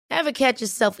Ever catch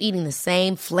yourself eating the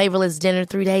same flavorless dinner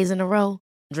 3 days in a row?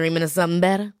 Dreaming of something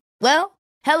better? Well,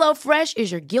 HelloFresh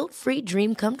is your guilt-free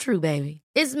dream come true, baby.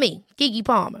 It's me, Keke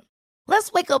Palmer.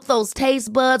 Let's wake up those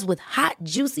taste buds with hot,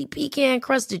 juicy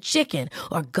pecan-crusted chicken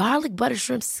or garlic butter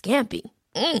shrimp scampi.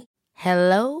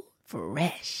 Hello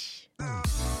Fresh.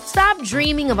 Stop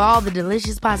dreaming of all the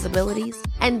delicious possibilities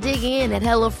and dig in at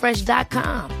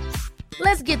HelloFresh.com.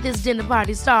 Let's get this dinner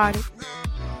party started.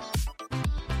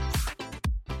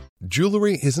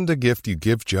 Jewelry isn't a gift you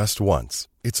give just once.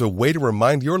 It's a way to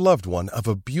remind your loved one of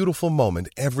a beautiful moment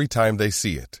every time they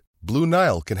see it. Blue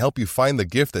Nile can help you find the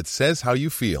gift that says how you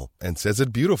feel and says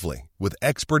it beautifully, with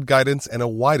expert guidance and a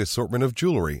wide assortment of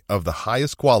jewelry of the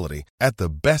highest quality at the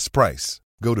best price.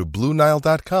 Go to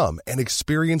BlueNile.com and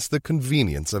experience the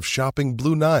convenience of shopping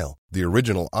Blue Nile, the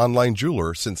original online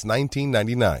jeweler since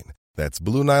 1999. That's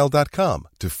BlueNile.com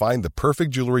to find the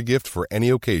perfect jewelry gift for any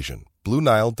occasion.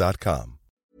 BlueNile.com.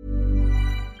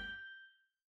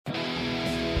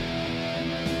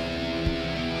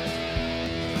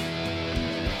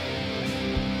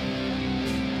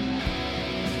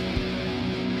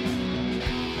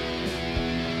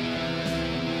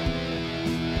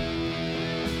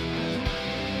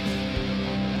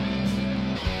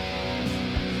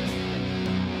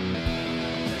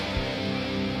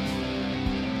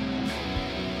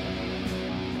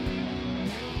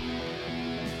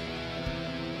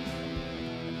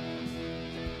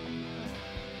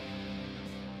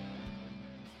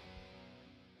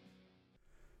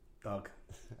 Doug.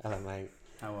 Hello, mate.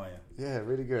 How are you? Yeah,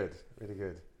 really good. Really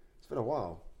good. It's been a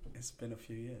while. It's been a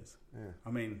few years. Yeah. I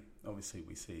mean, obviously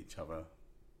we see each other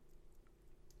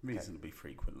reasonably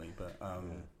frequently, but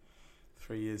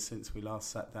 3 years since we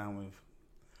last sat down with...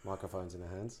 Microphones in our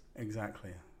hands.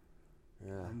 Exactly.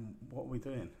 Yeah. What are we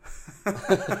doing?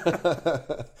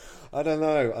 I don't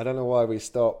know. I don't know why we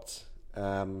stopped,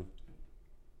 but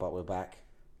we're back.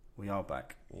 We are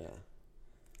back. Yeah.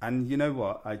 And you know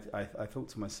what? I thought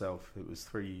to myself, it was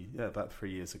about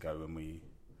 3 years ago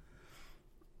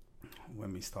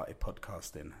when we started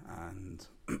podcasting, and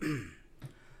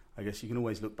I guess you can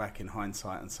always look back in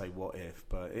hindsight and say, what if?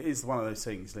 But it is one of those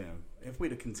things, you know, if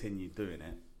we'd have continued doing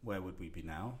it, where would we be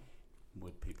now?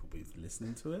 Would people be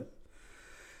listening to it?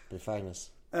 Be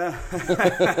famous.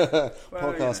 Podcast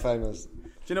famous. Do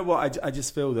you know what? I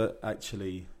just feel that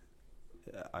actually,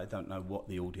 I don't know what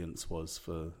the audience was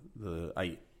for the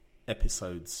 8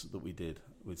 episodes that we did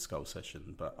with Skull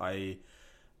Session, but I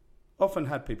often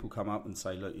had people come up and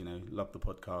say, look, you know, love the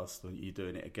podcast, are you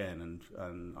doing it again?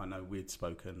 And I know we'd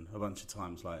spoken a bunch of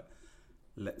times like,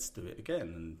 let's do it again.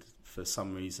 And for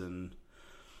some reason,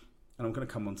 and I'm going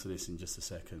to come on to this in just a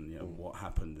second, you know, what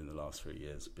happened in the last 3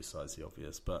 years besides the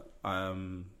obvious, but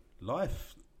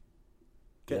life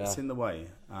gets in the way,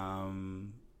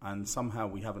 and somehow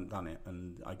we haven't done it.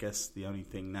 And I guess the only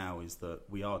thing now is that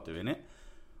we are doing it.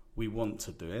 We want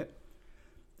to do it.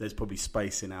 There's probably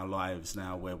space in our lives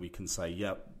now where we can say,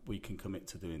 yep, we can commit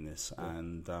to doing this. Yeah.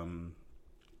 And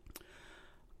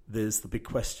there's the big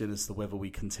question as to whether we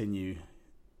continue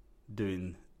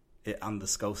doing it under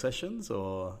Skull Sessions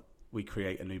or we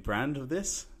create a new brand of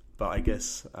this. But I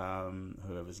guess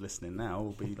whoever's listening now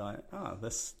will be like,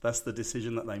 that's the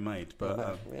decision that they made.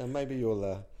 But maybe you'll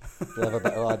have a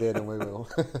better idea than we will.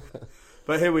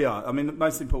 But here we are. I mean, the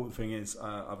most important thing is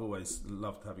I've always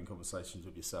loved having conversations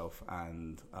with yourself,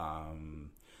 and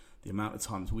the amount of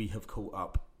times we have caught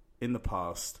up in the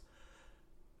past,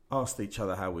 asked each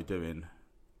other how we're doing,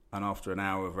 and after an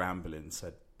hour of rambling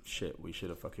said, shit, we should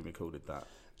have fucking recorded that.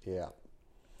 Yeah.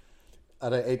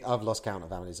 I've lost count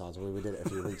of how many times we did it a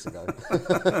few weeks ago.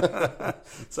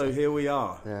 So here we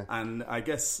are. Yeah. And I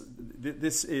guess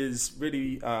this is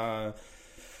really...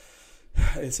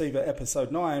 it's either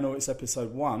episode 9 or it's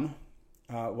episode 1,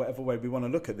 whatever way we want to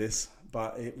look at this,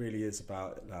 but it really is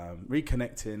about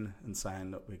reconnecting and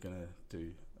saying that we're going to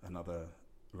do another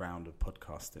round of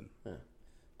podcasting. Yeah,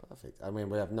 perfect. I mean,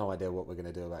 we have no idea what we're going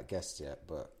to do about guests yet,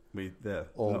 but maybe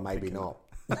not.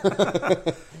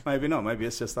 Maybe not. Maybe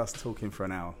it's just us talking for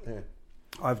an hour. Yeah.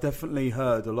 I've definitely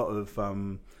heard a lot of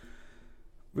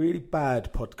really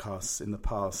bad podcasts in the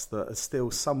past that are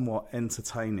still somewhat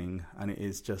entertaining, and it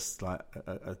is just like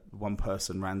a one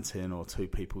person ranting or 2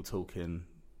 people talking,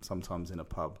 sometimes in a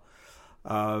pub.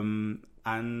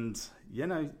 And, you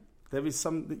know, there is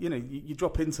some, you know, you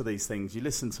drop into these things, you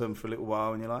listen to them for a little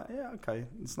while and you're like, yeah, okay,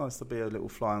 it's nice to be a little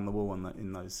fly on the wall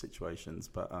in those situations.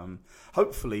 But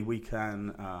hopefully we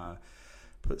can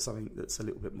put something that's a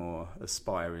little bit more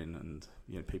aspiring and,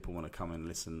 you know, people want to come and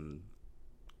listen,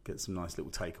 get some nice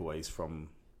little takeaways from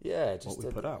what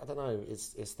we put out. I don't know,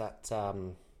 it's that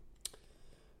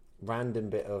random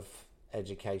bit of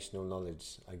educational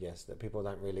knowledge, I guess, that people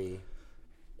don't really...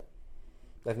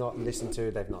 They've not listened to,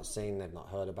 they've not seen, they've not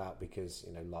heard about, because,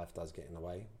 you know, life does get in the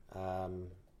way. And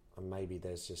maybe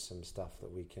there's just some stuff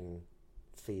that we can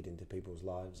feed into people's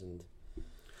lives. And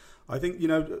I think, you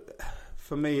know,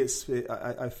 for me,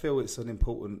 I feel it's an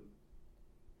important,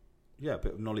 a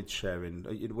bit of knowledge sharing.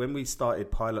 When we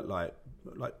started Pilot Light,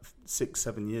 like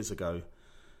 6-7 years ago,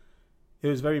 it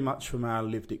was very much from our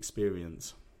lived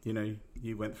experience. You know,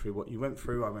 you went through what you went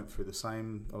through, I went through the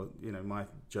same, or, you know, my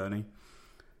journey.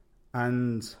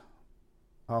 And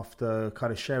after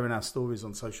kind of sharing our stories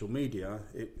on social media,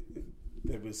 it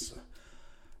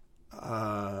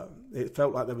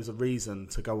felt like there was a reason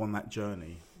to go on that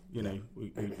journey. You know,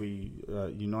 we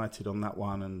united on that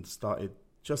one and started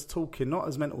just talking, not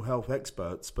as mental health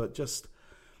experts, but just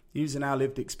using our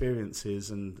lived experiences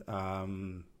and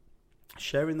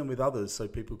sharing them with others so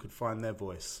people could find their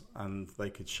voice and they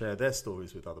could share their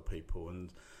stories with other people.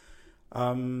 And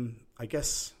I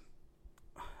guess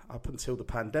up until the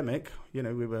pandemic, you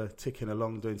know, we were ticking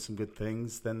along doing some good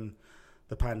things. Then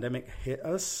the pandemic hit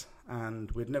us and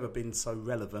we'd never been so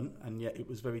relevant, and yet it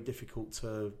was very difficult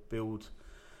to build,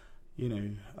 you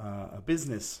know, a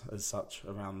business as such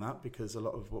around that, because a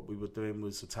lot of what we were doing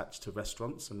was attached to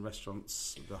restaurants, and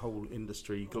restaurants, the whole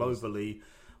industry globally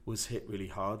was hit really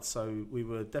hard. So we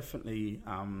were definitely,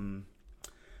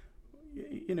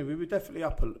 we were definitely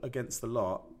up against the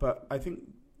lot. But I think,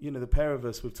 you know, the pair of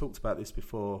us, we've talked about this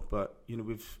before, but, you know,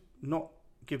 we've not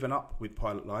given up with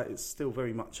Pilot Light. It's still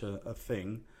very much a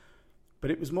thing. But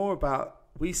it was more about,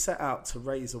 we set out to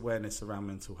raise awareness around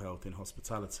mental health in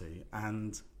hospitality,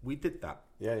 and we did that.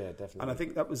 Yeah, definitely. And I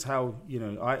think that was how, you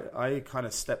know, I kind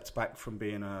of stepped back from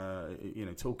being,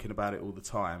 talking about it all the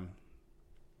time.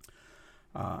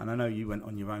 And I know you went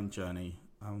on your own journey.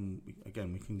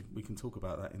 Again, we can talk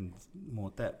about that in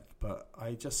more depth. But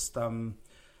I just, I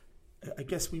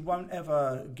guess we won't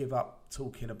ever give up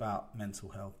talking about mental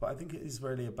health. But I think it is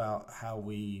really about how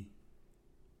we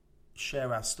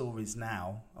share our stories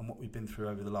now and what we've been through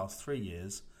over the last 3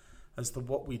 years as to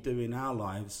what we do in our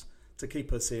lives to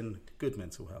keep us in good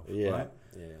mental health. Right?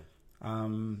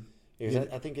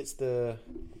 I think it's the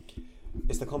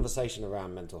conversation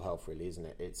around mental health, really, isn't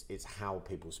it? It's how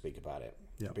people speak about it.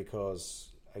 Yeah.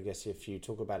 Because I guess if you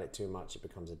talk about it too much, it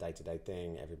becomes a day-to-day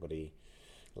thing. Everybody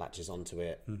latches onto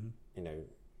it. Mm-hmm. You know,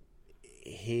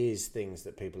 hears things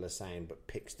that people are saying, but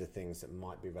picks the things that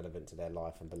might be relevant to their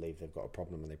life and believe they've got a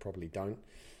problem when they probably don't.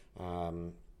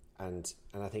 And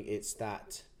I think it's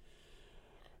that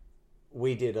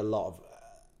we did a lot of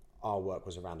our work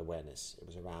was around awareness. It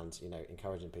was around, you know,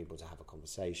 encouraging people to have a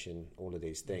conversation, all of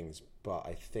these things. But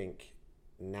I think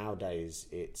nowadays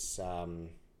it's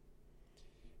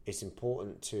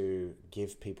important to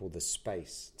give people the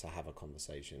space to have a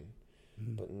conversation,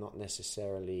 but not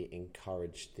necessarily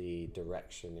encourage the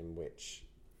direction in which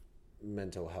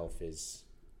mental health is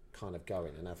kind of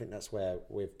going. And I think that's where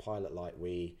with Pilot Light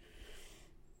we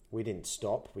didn't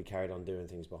stop. We carried on doing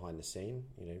things behind the scene.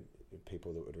 You know,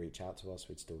 people that would reach out to us,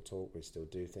 we'd still talk, we'd still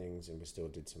do things, and we still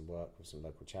did some work with some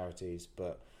local charities.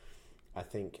 But I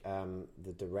think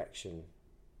the direction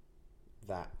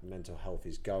that mental health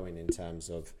is going, in terms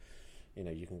of, you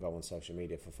know, you can go on social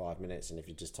media for 5 minutes, and if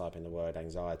you just type in the word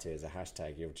anxiety as a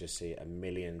hashtag, you'll just see a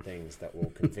million things that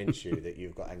will convince you that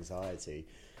you've got anxiety,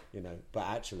 you know. But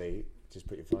actually, just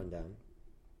put your phone down.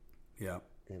 Yeah.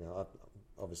 You know,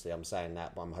 obviously I'm saying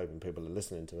that, but I'm hoping people are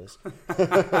listening to us.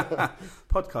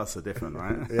 Podcasts are different,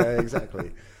 right? Yeah,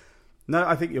 exactly. No,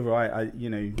 I think you're right.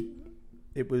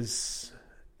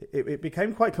 It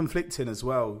became quite conflicting as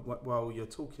well while you're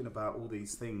talking about all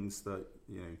these things that,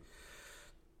 you know,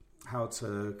 how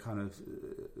to kind of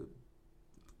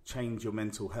change your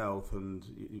mental health, and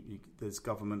there's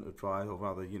government advice, or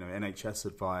rather, you know, NHS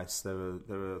advice. There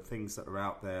are things that are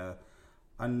out there,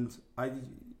 and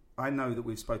I know that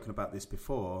we've spoken about this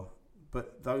before,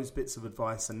 but those bits of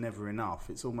advice are never enough.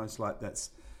 It's almost like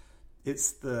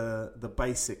it's the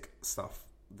basic stuff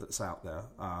that's out there.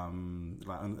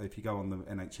 Like if you go on the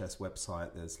NHS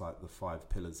website, there's like the 5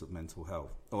 pillars of mental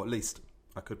health, or at least,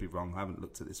 I could be wrong, I haven't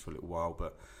looked at this for a little while,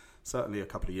 but certainly a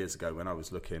couple of years ago when I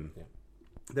was looking,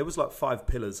 there was like 5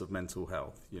 pillars of mental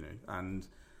health, you know. And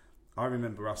I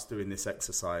remember us doing this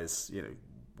exercise, you know,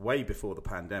 way before the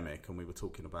pandemic, and we were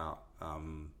talking about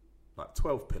like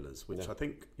 12 pillars, which I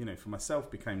think, you know, for myself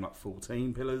became like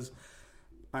 14 pillars.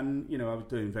 And, you know, I was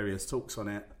doing various talks on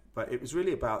it, but it was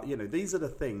really about, you know, these are the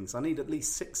things, I need at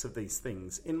least 6 of these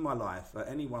things in my life at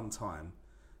any one time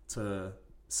to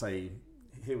say,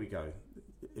 here we go.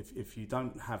 If you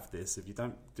don't have this, if you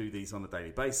don't do these on a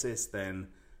daily basis, then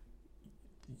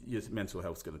your mental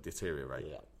health's going to deteriorate.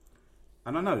 Yeah.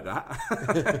 And I know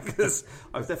that because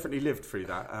I've definitely lived through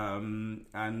that.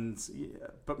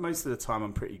 But most of the time,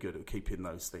 I'm pretty good at keeping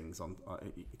those things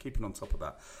keeping on top of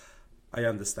that. I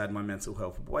understand my mental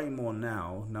health way more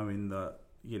now, knowing that,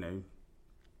 you know,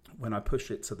 when I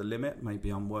push it to the limit, maybe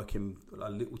I'm working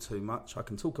a little too much. I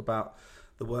can talk about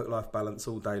the work-life balance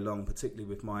all day long, particularly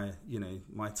with my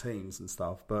teams and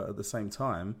stuff. But at the same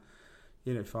time,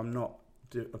 you know, if I'm not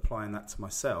applying that to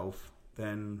myself,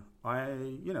 then I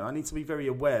need to be very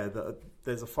aware that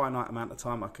there's a finite amount of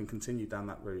time I can continue down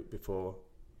that route before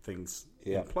things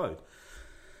implode.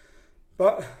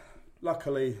 But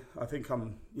luckily, I think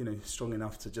I'm, you know, strong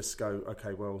enough to just go,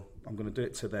 okay, well, I'm going to do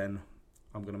it to then.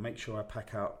 I'm going to make sure I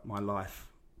pack out my life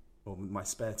or my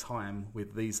spare time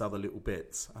with these other little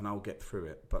bits, and I'll get through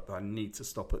it. But I need to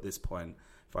stop at this point.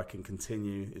 If I can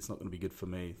continue, it's not going to be good for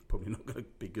me. Probably not going to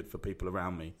be good for people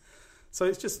around me. So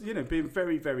it's just, you know, being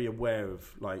very, very aware of,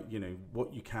 like, you know,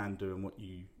 what you can do and what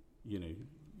you're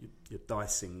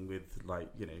dicing with, like,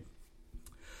 you know.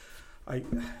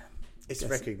 It's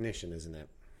recognition, isn't it?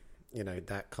 You know,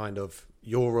 that kind of,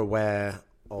 you're aware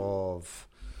of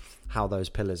how those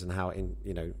pillars and how,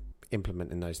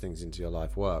 implementing those things into your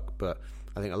life work. But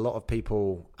I think a lot of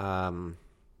people are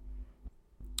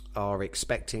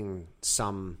expecting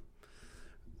some.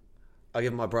 I'll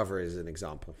give my brother as an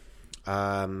example.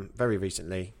 Very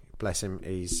recently, bless him,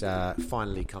 he's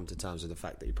finally come to terms with the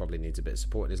fact that he probably needs a bit of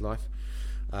support in his life.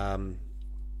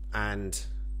 And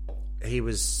he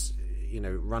was, you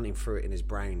know, running through it in his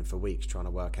brain for weeks, trying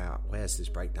to work out, where's this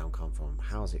breakdown come from?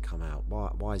 How's it come out?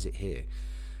 Why is it here?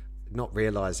 Not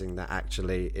realizing that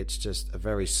actually it's just a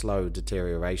very slow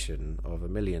deterioration of a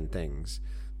million things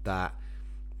that,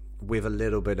 with a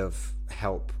little bit of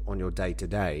help on your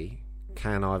day-to-day,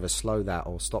 can either slow that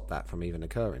or stop that from even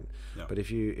occurring. Yeah. But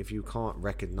if you can't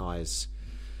recognize,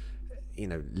 you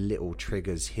know, little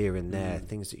triggers here and there,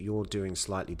 things that you're doing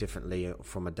slightly differently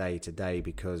from a day to day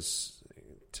because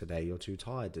today you're too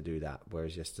tired to do that,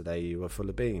 whereas yesterday you were full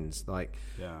of beans. Like,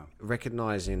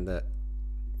 recognizing that,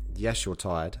 yes, you're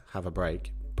tired, have a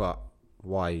break, but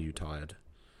why are you tired?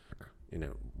 You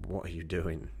know, what are you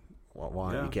doing?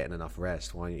 Why aren't you getting enough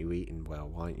rest? Why aren't you eating well?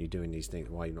 Why aren't you doing these things?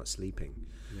 Why are you not sleeping?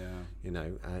 Yeah. You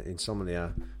know,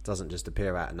 insomnia doesn't just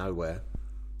appear out of nowhere.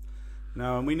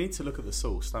 No, and we need to look at the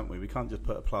source, don't we? We can't just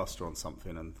put a plaster on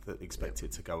something and expect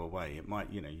it to go away. It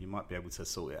might, you know, you might be able to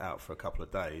sort it out for a couple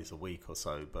of days, a week or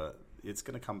so, but it's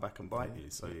going to come back and bite you.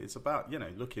 So it's about, you know,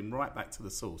 looking right back to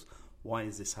the source. Why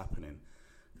is this happening?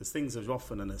 Because things are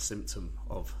often a symptom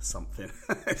of something.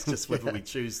 It's just whether we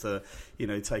choose to, you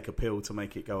know, take a pill to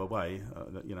make it go away,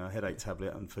 you know, a headache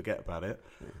tablet and forget about it,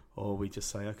 or we just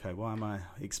say, okay, why am I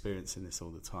experiencing this all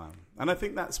the time? And I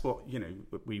think that's what, you know,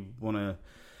 we want to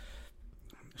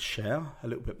share a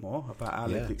little bit more about our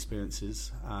lived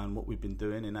experiences and what we've been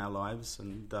doing in our lives.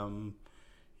 And,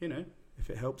 you know,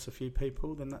 if it helps a few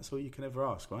people, then that's all you can ever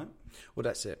ask, right? Well,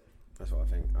 that's it. That's what I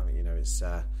think. I mean, you know, it's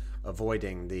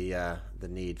avoiding the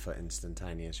need for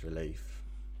instantaneous relief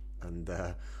and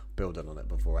building on it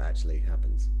before it actually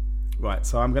happens. Right,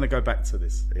 so I'm going to go back to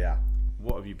this. Yeah.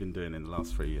 What have you been doing in the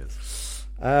last 3 years?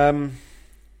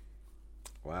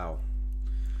 Wow.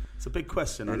 It's a big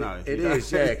question, I know. It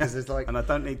is, yeah, because it's like... And I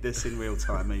don't need this in real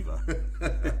time either.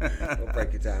 We'll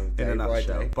break it down in a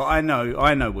nutshell. But I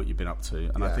know what you've been up to,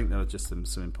 and I think there are just some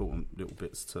important little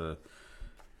bits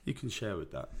you can share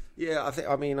with that. Yeah,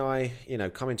 I you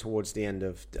know, coming towards the end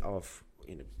of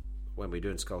you know, when we were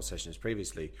doing Skull Sessions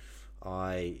previously,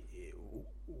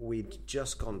 we'd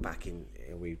just gone back in,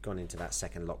 we'd gone into that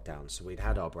second lockdown, so we'd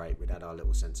had our break, we'd had our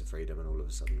little sense of freedom, and all of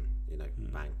a sudden, you know,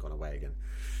 bang, gone away again.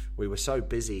 We were so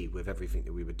busy with everything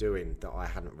that we were doing that I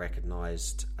hadn't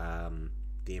recognised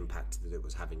the impact that it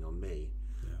was having on me.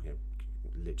 You know,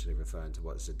 literally referring to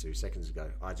what I said 2 seconds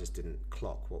ago, I just didn't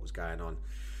clock what was going on.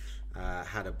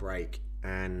 Had a break,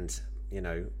 and, you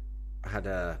know, had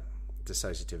a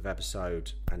dissociative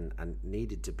episode and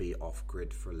needed to be off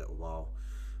grid for a little while.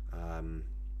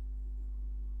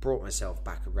 Brought myself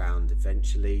back around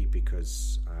eventually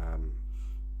because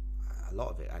a lot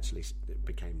of it actually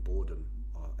became boredom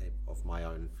of my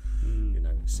own, you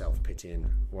know, self-pitying,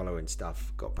 wallowing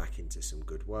stuff. Got back into some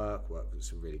good worked with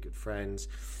some really good friends,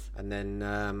 and then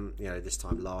you know, this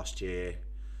time last year,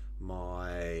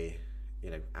 you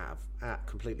know,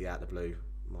 completely out of the blue,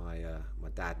 my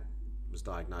dad was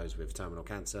diagnosed with terminal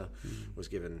cancer, was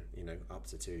given, you know, up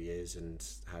to 2 years and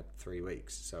had 3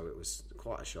 weeks. So it was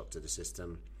quite a shock to the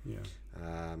system. Yeah.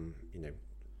 You know,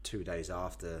 2 days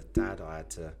after Dad, I had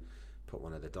to put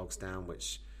one of the dogs down,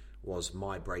 which was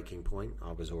my breaking point.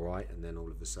 I was all right, and then all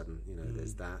of a sudden,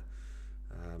 there's that.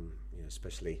 You know,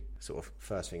 especially sort of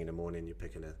first thing in the morning, you're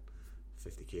picking a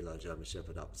 50-kilo German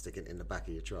Shepherd up, sticking it in the back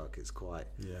of your truck. It's quite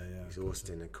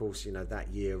exhausting. Of course, you know, that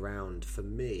year round for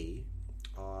me,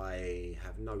 I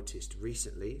have noticed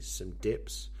recently some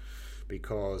dips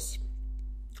because,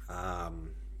 you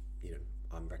know,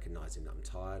 I'm recognising that I'm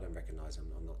tired. I'm recognising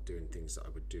I'm not doing things that I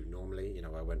would do normally. You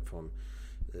know, I went from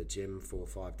the gym 4 or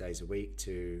 5 days a week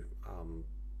to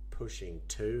pushing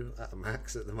 2 at a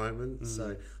max at the moment.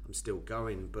 So I'm still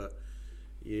going, but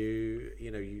you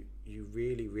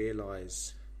really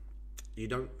realise you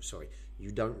don't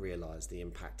realise the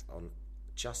impact on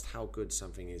just how good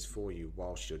something is for you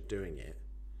whilst you're doing it.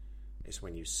 It's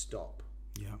when you stop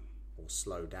or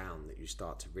slow down that you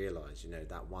start to realise, you know,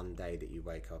 that one day that you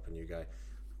wake up and you go,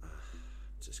 I'm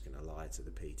just going to lie to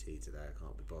the PT today, I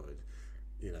can't be bothered,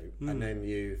 you know, and then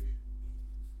you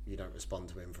don't respond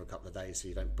to him for a couple of days, so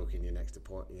you don't book in your next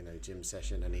gym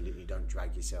session, and you don't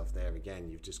drag yourself there again.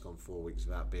 You've just gone 4 weeks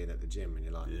without being at the gym, and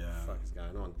you're like, what the fuck is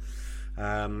going on?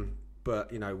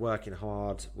 But, you know, working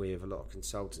hard with a lot of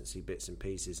consultancy bits and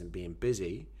pieces and being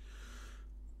busy,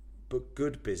 but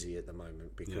good busy at the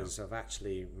moment, because I've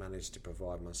actually managed to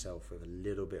provide myself with a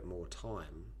little bit more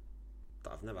time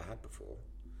that I've never had before.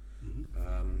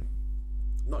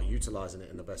 Not utilising it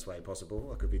in the best way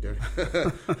possible. I could be doing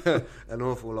an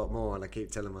awful lot more, and I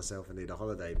keep telling myself I need a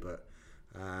holiday, but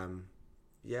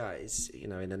it's, you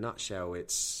know, in a nutshell,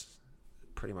 it's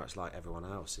pretty much like everyone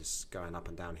else. It's going up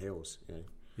and down hills, you know.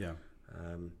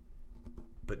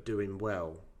 But doing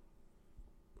well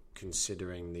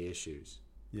considering the issues.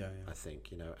 I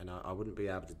think, you know, and I wouldn't be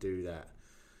able to do that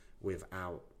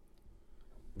without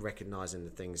recognising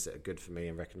the things that are good for me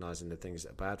and recognising the things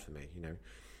that are bad for me. You know,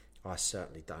 I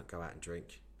certainly don't go out and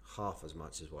drink half as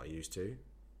much as what I used to.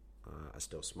 I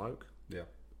still smoke.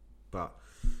 But,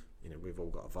 you know, we've all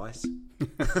got a vice.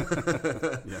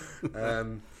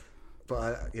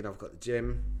 But you know, I've got the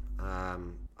gym.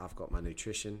 I've got my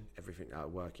nutrition, everything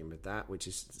working with that, which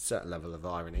is a certain level of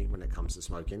irony when it comes to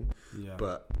smoking.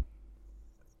 But,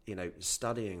 you know,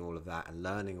 studying all of that and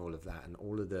learning all of that and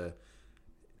all of the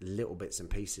little bits and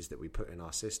pieces that we put in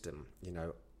our system, you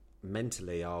know,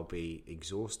 mentally I'll be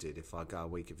exhausted if I go a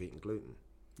week of eating gluten.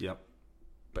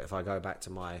 But if I go back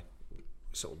to my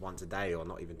sort of once a day or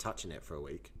not even touching it for a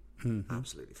week,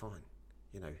 absolutely fine.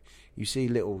 You know, you see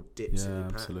little dips in your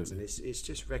patterns, and it's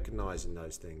just recognising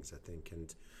those things, I think.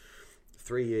 And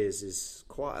 3 years is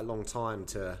quite a long time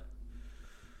to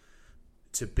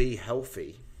be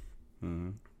healthy.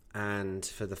 And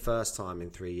for the first time in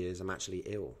 3 years, I'm actually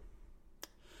ill.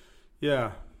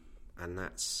 And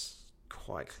that's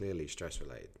quite clearly stress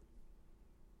related.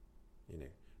 You know,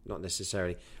 not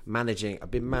necessarily managing.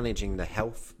 I've been managing the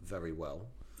health very well.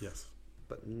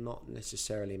 But not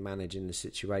necessarily managing the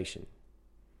situation.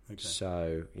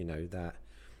 So, you know, that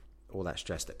all that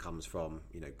stress that comes from,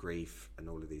 you know, grief and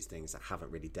all of these things that I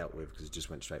haven't really dealt with because it just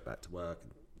went straight back to work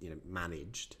and, you know,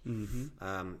 managed.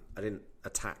 I didn't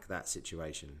attack that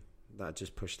situation. I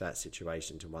just pushed that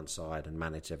situation to one side and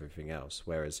managed everything else.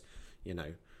 Whereas, you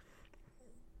know,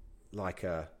 like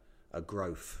a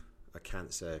growth, a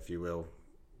cancer, if you will,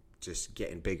 just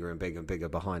getting bigger and bigger and bigger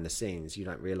behind the scenes, you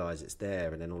don't realise it's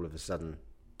there, and then all of a sudden,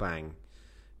 bang,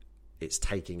 it's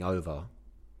taking over.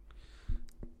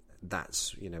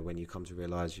 That's, you know, when you come to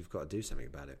realise you've got to do something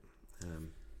about it.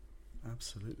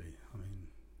 Absolutely. I mean,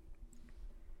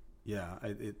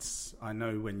 I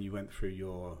know when you went through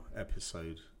your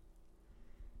episode,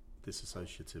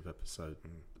 dissociative episode,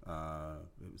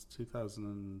 it was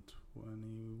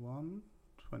 2021,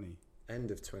 20? End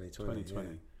of 2020. 2020.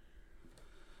 Yeah.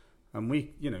 And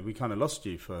we kind of lost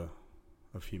you for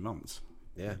a few months.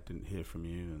 We didn't hear from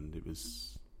you, and it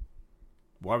was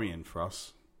worrying for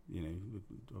us. You know, we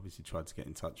obviously tried to get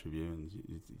in touch with you, and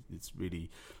it's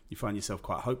really, you find yourself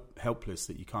quite helpless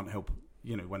that you can't help,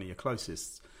 you know, one of your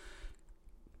closest.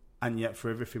 And yet, for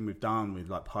everything we've done with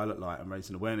like Pilot Light and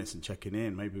raising awareness and checking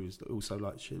in, maybe it was also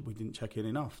like, shit, we didn't check in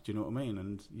enough. Do you know what I mean?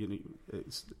 And you know,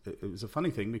 it was a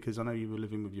funny thing because I know you were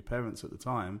living with your parents at the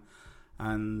time,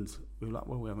 and we were like,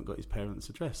 well, we haven't got his parents'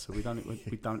 address, so we don't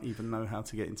even know how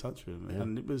to get in touch with him.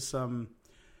 And it was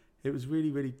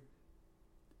really, really.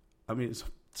 I mean, it's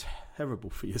terrible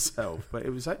for yourself, but it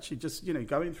was actually just, you know,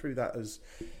 going through that as,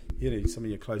 you know, some of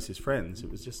your closest friends, it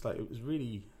was just like, it was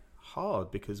really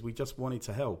hard because we just wanted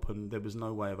to help, and there was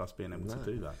no way of us being able to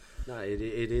do that. No, it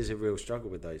is a real struggle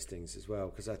with those things as well,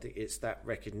 because I think it's that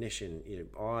recognition. You know,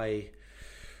 I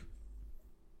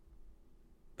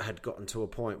had gotten to a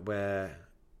point where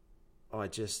I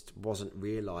just wasn't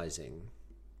realising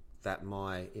that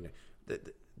my, you know,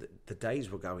 the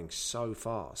days were going so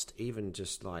fast, even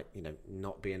just like, you know,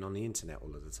 not being on the internet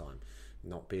all of the time,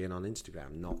 not being on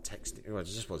Instagram, not texting. Well, it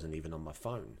just wasn't even on my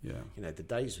phone. Yeah. You know, the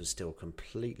days were still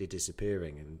completely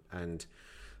disappearing, and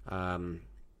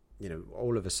you know,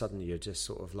 all of a sudden you're just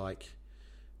sort of like,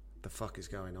 the fuck is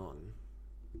going on?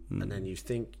 And then you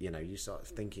think, you know, you start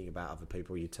thinking about other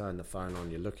people, you turn the phone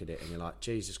on, you look at it, and you're like,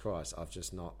 Jesus Christ, I've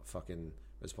just not fucking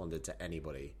responded to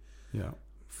anybody. Yeah.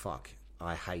 Fuck,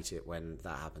 I hate it when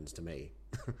that happens to me.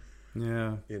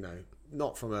 Yeah. You know,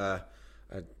 not from a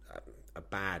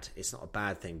bad, it's not a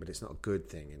bad thing, but it's not a good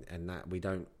thing. And that we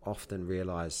don't often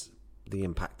realise the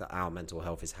impact that our mental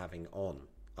health is having on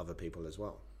other people as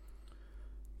well.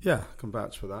 Yeah, I can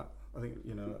vouch for that. I think,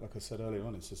 you know, like I said earlier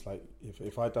on, it's just like,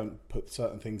 if I don't put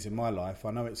certain things in my life,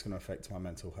 I know it's going to affect my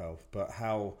mental health. But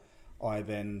how I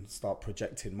then start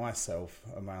projecting myself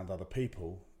around other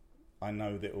people, I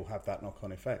know that it will have that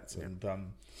knock-on effect. Yeah.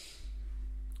 And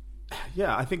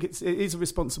yeah, I think it is a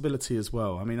responsibility as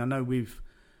well. I mean, I know we've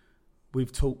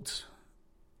talked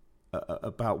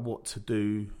about what to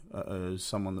do as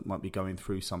someone that might be going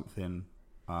through something.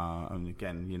 And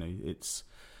again, you know,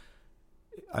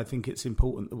 I think it's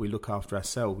important that we look after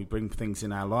ourselves. We bring things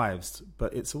in our lives,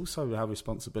 but it's also our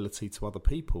responsibility to other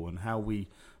people and how we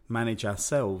manage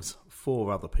ourselves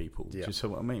for other people. Yeah. Do you see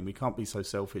what I mean? We can't be so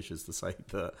selfish as to say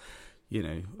that, you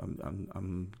know,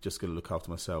 I'm just going to look after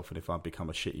myself, and if I become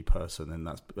a shitty person, then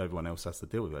that's everyone else has to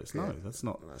deal with it. No, that's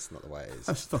not the way it is.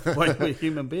 That's not the way we're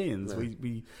human beings. No.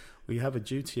 We have a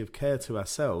duty of care to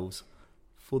ourselves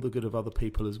for the good of other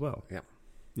people as well. Yeah,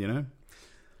 you know.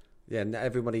 Yeah,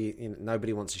 everybody, you know,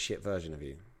 nobody wants a shit version of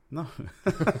you. No.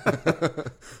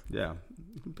 Yeah,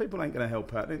 people ain't going to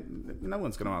help out. No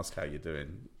one's going to ask how you're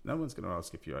doing. No one's going to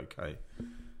ask if you're okay.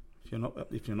 If you're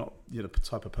not, you're the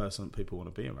type of person that people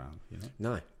want to be around. You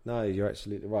know. No, you're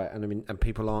absolutely right. And I mean, and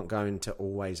people aren't going to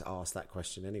always ask that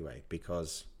question anyway,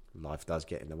 because life does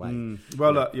get in the way.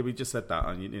 Well, yeah, we just said that,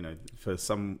 and you know,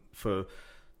 for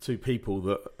two people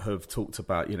that have talked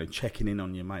about, you know, checking in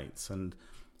on your mates, and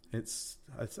it's,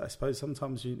 I suppose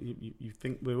sometimes you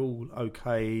think we're all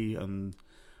okay, and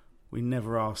we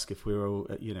never ask if we're all,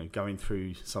 you know, going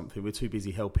through something. We're too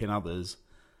busy helping others.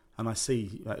 And I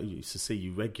used to see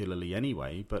you regularly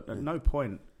anyway, but at no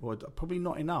point, or probably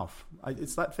not enough.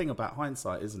 It's that thing about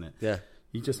hindsight, isn't it? Yeah.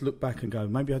 You just look back and go,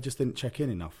 maybe I just didn't check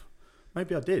in enough.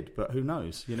 Maybe I did, but who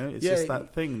knows? You know, it's just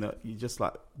that thing that you just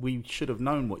like, we should have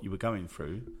known what you were going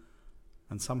through,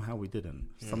 and somehow we didn't.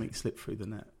 Something slipped through the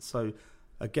net. So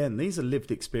again, these are lived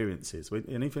experiences.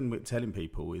 And even with telling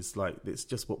people is like, it's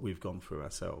just what we've gone through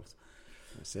ourselves.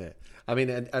 That's it. I mean,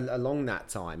 and along that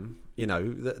time, you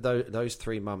know, those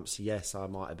 3 months, yes, I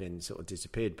might have been sort of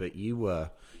disappeared, but you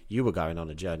were going on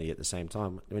a journey at the same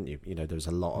time, weren't you? You know, there was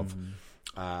a lot of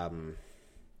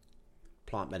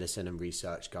plant medicine and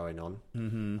research going on,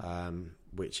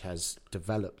 which has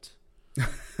developed you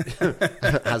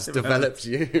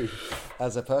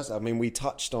as a person. I mean, we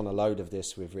touched on a load of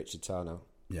this with Richard Turner.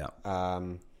 Yeah.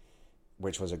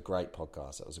 Which was a great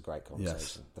podcast. It was a great conversation.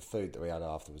 Yes. The food that we had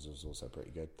afterwards was also pretty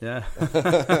good. Yeah.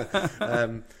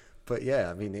 But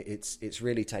yeah, I mean, it's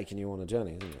really taking you on a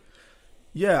journey, isn't it?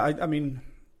 Yeah, I mean,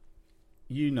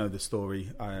 you know the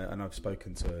story, and I've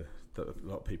spoken to a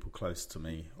lot of people close to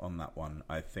me on that one.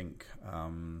 I think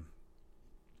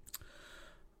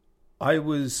I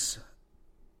was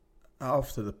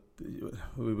after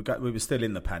we were still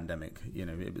in the pandemic. You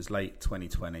know, it was late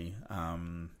 2020.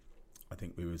 I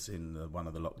think we was in one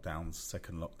of the lockdowns,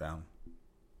 second lockdown.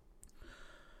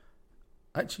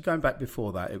 Actually, going back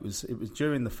before that, it was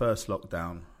during the first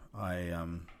lockdown. I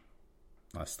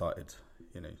started,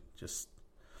 you know, just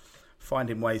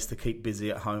finding ways to keep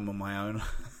busy at home on my own,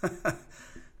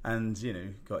 and you know,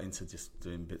 got into just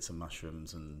doing bits of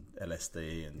mushrooms and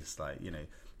LSD, and just like, you know,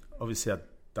 obviously I'd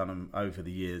done them over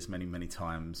the years many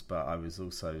times, but I was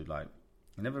also like,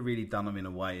 I never really done them in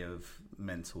a way of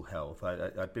mental health.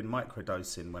 I'd been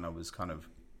microdosing when I was kind of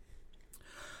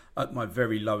at my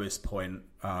very lowest point,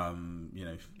 you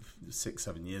know,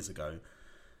 6-7 years ago.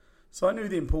 So I knew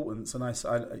the importance, and I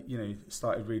you know,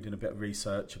 started reading a bit of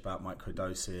research about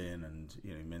microdosing and,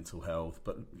 you know, mental health,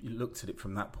 but you looked at it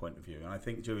from that point of view. And I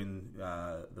think during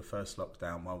the first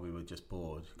lockdown, while we were just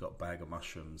bored, got a bag of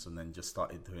mushrooms, and then just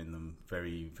started doing them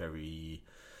very, very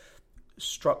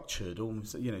structured,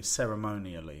 almost, you know,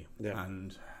 ceremonially. Yeah.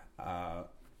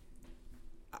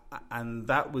 And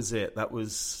that was it. That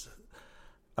was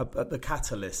the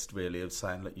catalyst, really, of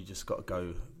saying, look, you just got to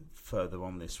go further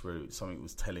on this route. Something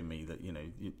was telling me that, you know,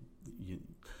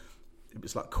 it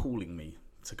was like calling me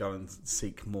to go and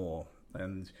seek more.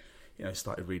 And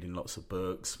started reading lots of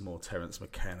books, more Terence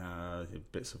McKenna,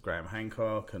 bits of Graham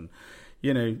Hancock, and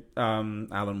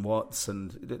Alan Watts,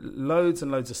 and loads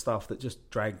of stuff that just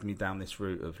dragged me down this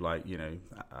route of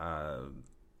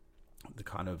the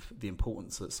kind of the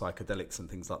importance that psychedelics and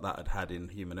things like that had in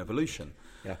human evolution.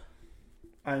 Yeah.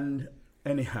 And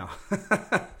anyhow,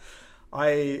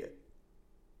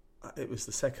 it was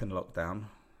the second lockdown,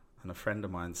 and a friend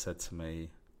of mine said to me,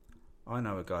 I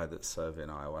know a guy that's serving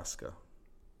ayahuasca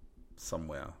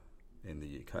somewhere in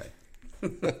the UK.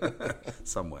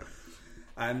 Somewhere.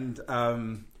 And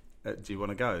do you want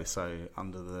to go? So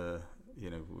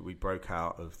we broke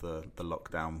out of the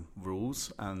lockdown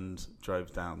rules and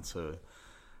drove down to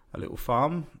a little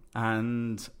farm,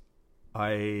 and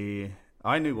I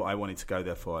knew what I wanted to go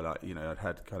there for. I'd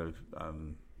had kind of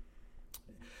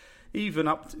even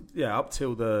up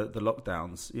till the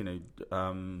lockdowns,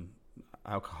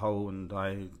 alcohol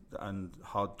and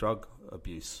hard drug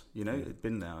abuse. It'd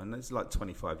been there, and it's like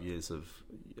 25 years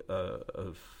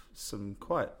of some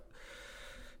quite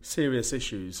serious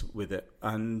issues with it.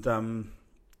 And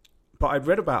but I'd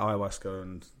read about ayahuasca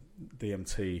and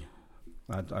DMT.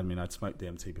 I'd smoked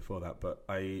DMT before that, but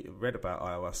I read about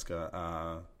ayahuasca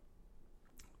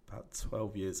about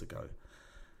 12 years ago,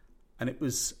 and it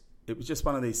was just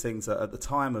one of these things that at the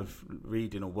time of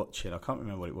reading or watching, I can't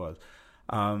remember what it was,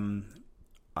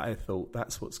 I thought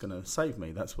that's what's going to save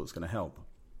me, that's what's going to help.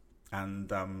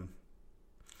 And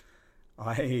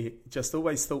I just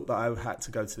always thought that I had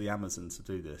to go to the Amazon to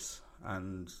do this,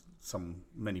 and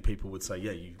many people would say,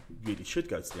 yeah, you really should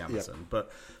go to the Amazon. Yeah.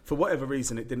 But for whatever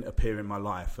reason, it didn't appear in my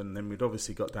life. And then we'd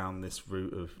obviously got down this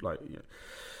route of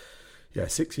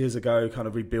 6 years ago, kind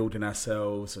of rebuilding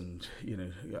ourselves and,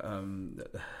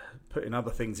 putting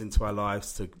other things into our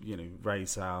lives to,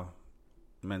 raise our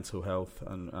mental health.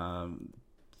 And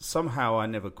somehow I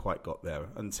never quite got there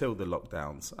until the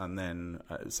lockdowns. And then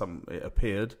it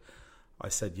appeared. I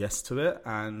said yes to it,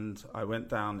 and I went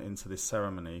down into this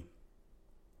ceremony,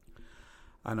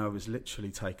 and I was literally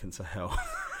taken to hell.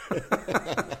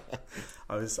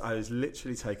 I was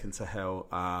literally taken to hell.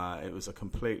 It was a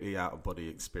completely out-of-body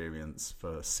experience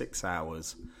for 6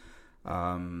 hours,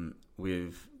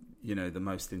 with the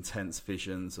most intense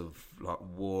visions of like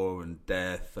war and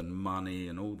death and money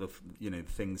and all the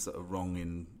things that are wrong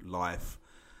in life.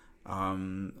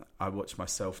 I watched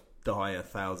myself die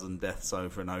 1,000 deaths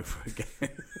over and over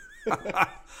again.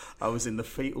 I was in the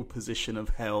fetal position of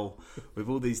hell with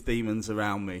all these demons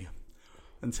around me,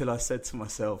 until I said to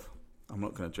myself, I'm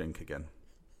not going to drink again.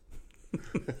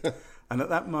 And at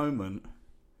that moment,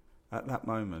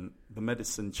 the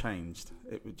medicine changed.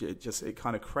 It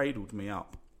kind of cradled me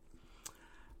up.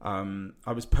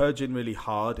 I was purging really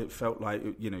hard. It felt like,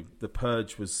 the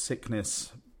purge was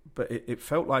sickness, but it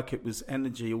felt like it was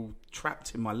energy all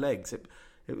trapped in my legs. It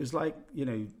was like,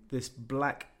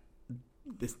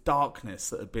 this darkness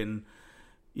that had been,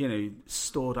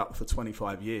 stored up for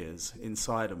 25 years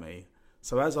inside of me.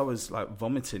 So as I was like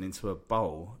vomiting into a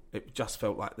bowl, it just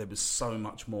felt like there was so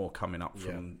much more coming up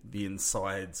from the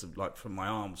insides of, like, from my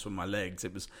arms, from my legs.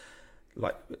 It was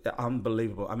like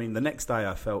unbelievable. I mean, the next day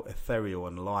I felt ethereal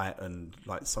and light, and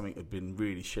like something had been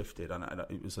really shifted, and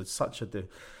it was such a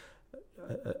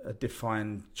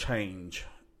defined change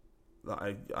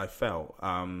that I felt.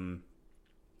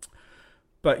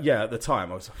 But yeah, at the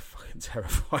time I was fucking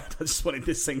terrified. I just wanted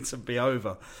this thing to be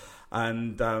over,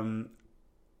 and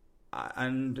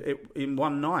in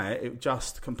one night it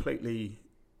just completely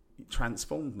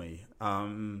transformed me.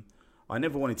 I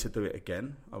never wanted to do it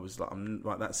again. I was like,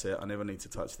 that's it. I never need to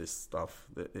touch this stuff.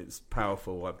 It's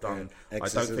powerful. I've done. I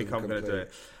don't think I'm going to do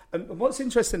it. And what's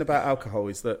interesting about alcohol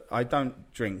is that I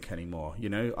don't drink anymore.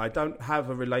 I don't have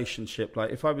a relationship.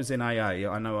 Like if I was in AA,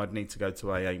 I know I'd need to go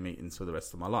to AA meetings for the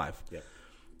rest of my life. Yeah.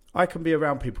 I can be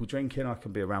around people drinking. I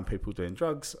can be around people doing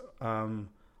drugs. I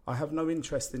have no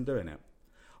interest in doing it.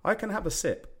 I can have a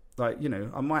sip. Like,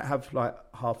 I might have like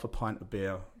half a pint of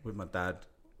beer with my dad,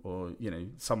 or,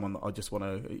 someone that I just want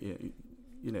to,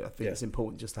 I think it's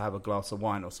important just to have a glass of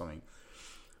wine or something.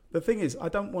 The thing is, I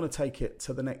don't want to take it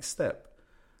to the next step.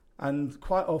 And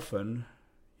quite often,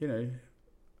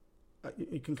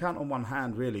 you can count on one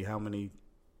hand really how many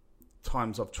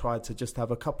times I've tried to just have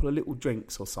a couple of little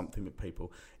drinks or something with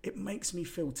people. It makes me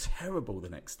feel terrible the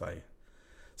next day.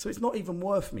 So it's not even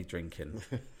worth me drinking.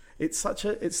 It's such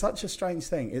a strange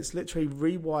thing. It's literally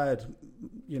rewired,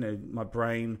 my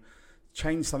brain,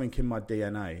 changed something in my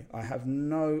DNA.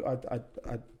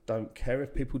 I don't care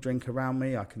if people drink around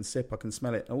me. I can sip, I can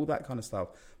smell it, all that kind of stuff.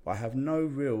 But I have no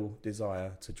real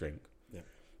desire to drink. Yeah.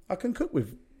 I can cook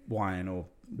with wine or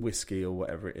whiskey or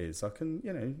whatever it is. I can,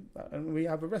 and we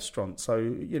have a restaurant. So,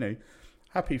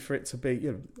 happy for it to be,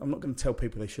 I'm not going to tell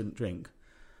people they shouldn't drink.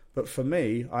 But for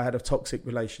me, I had a toxic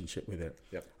relationship with it.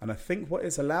 Yep. And I think what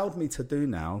it's allowed me to do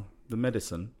now, the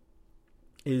medicine,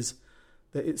 is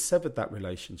that it's severed that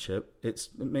relationship. It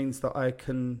means that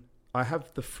I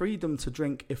have the freedom to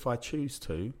drink if I choose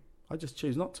to. I just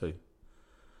choose not to.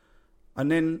 And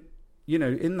then,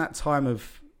 in that time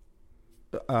of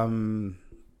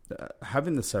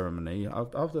having the ceremony,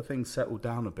 after things settled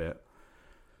down a bit,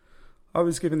 I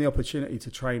was given the opportunity to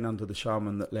train under the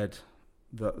shaman that led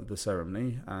the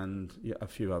ceremony and a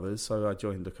few others. So I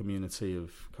joined a community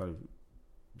of kind of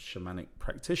shamanic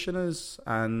practitioners,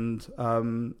 and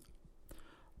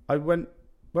I went,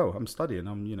 I'm studying.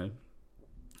 I'm,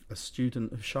 a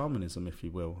student of shamanism, if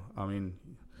you will. I mean,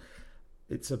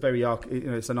 it's a very,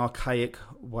 it's an archaic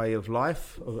way of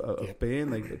life, of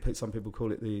being. Some people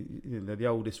call it the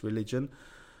oldest religion.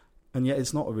 And yet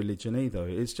it's not a religion either.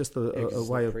 It's just a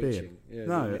way of being.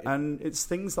 Yeah, and it's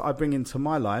things that I bring into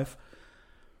my life.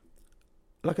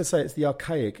 Like I say, it's the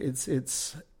archaic.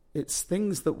 It's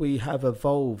things that we have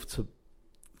evolved to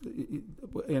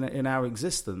in our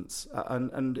existence.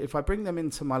 And if I bring them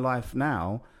into my life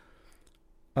now,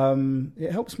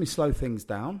 it helps me slow things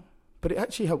down, but it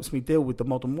actually helps me deal with the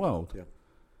modern world. Yeah.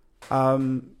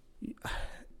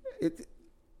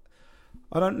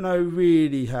 I don't know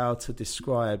really how to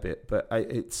describe it, but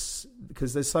it's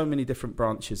because there's so many different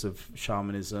branches of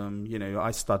shamanism.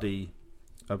 I study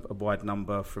a wide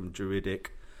number from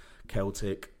Druidic,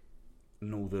 Celtic,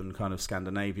 northern kind of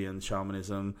Scandinavian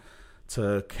shamanism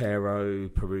to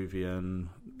Kero, Peruvian.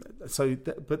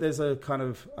 But there's a kind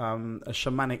of a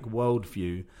shamanic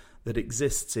worldview that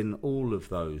exists in all of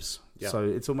those. Yeah. So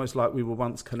it's almost like we were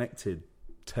once connected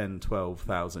 10,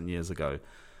 12,000 years ago.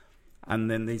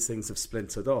 And then these things have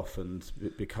splintered off and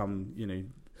become,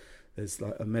 there's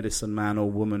like a medicine man or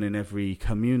woman in every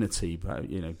community, but,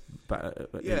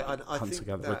 I come think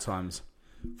together at times.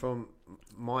 From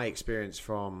my experience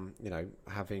from,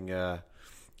 having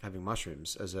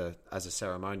mushrooms as a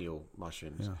ceremonial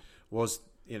mushrooms was,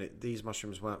 these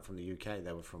mushrooms weren't from the UK,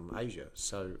 they were from Asia.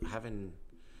 So having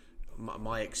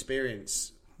my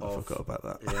experience I forgot about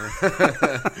that.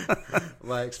 Yeah.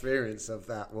 My experience of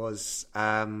that was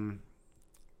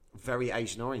very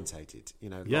Asian orientated.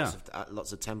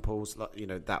 Lots of temples.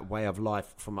 That way of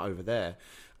life from over there,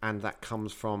 and that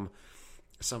comes from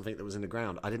something that was in the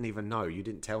ground. I didn't even know. You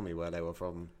didn't tell me where they were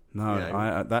from.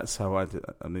 No, that's how I did.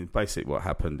 I mean, basically, what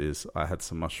happened is I had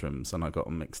some mushrooms and I got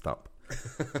them mixed up.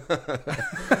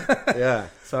 Yeah.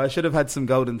 So I should have had some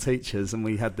golden teachers, and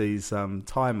we had these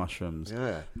Thai mushrooms.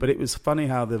 Yeah. But it was funny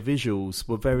how the visuals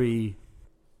were very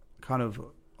kind of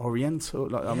Oriental.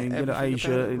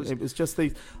 Asia. It was just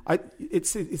these.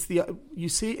 It's the you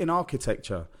see it in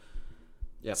architecture.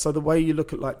 Yeah. So the way you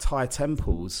look at like Thai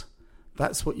temples,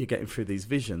 that's what you're getting through these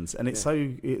visions, and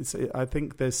I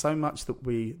think there's so much that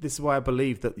this is why I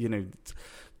believe that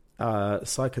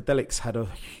psychedelics had a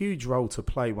huge role to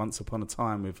play once upon a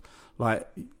time with like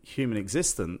human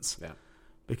existence. Yeah.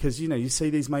 Because you see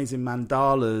these amazing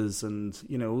mandalas and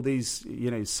all these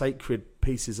sacred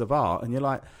pieces of art, and you're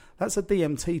like, that's a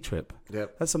DMT trip.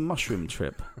 Yep. That's a mushroom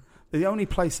trip. The only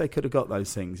place they could have got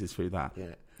those things is through that.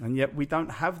 Yeah. And yet we don't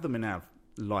have them in our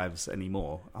lives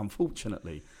anymore,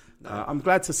 unfortunately. No. I'm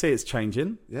glad to see it's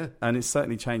changing. Yeah. And it's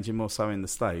certainly changing more so in the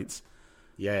States.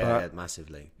 Yeah,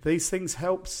 massively. These things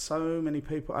help so many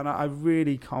people, and I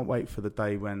really can't wait for the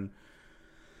day when,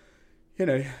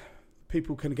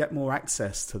 people can get more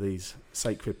access to these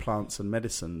sacred plants and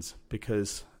medicines,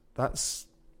 because it's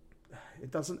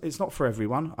not for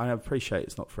everyone. I appreciate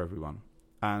it's not for everyone,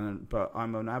 but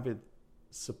I'm an avid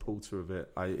supporter of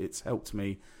it. It's helped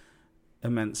me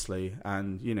immensely,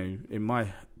 and in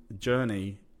my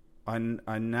journey, I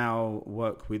now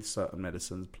work with certain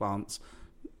medicines, plants,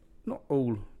 not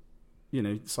all,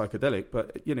 psychedelic,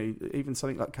 but even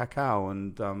something like cacao,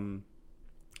 and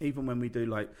even when we do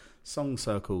like song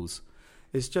circles,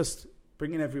 it's just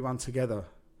bringing everyone together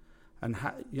and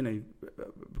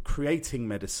creating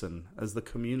medicine as the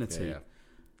community. Yeah.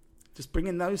 Just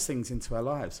bringing those things into our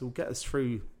lives will get us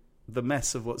through the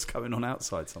mess of what's going on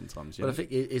outside sometimes. But I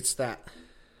think it's that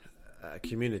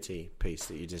community piece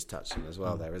that you just touched on as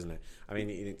well there, isn't it? I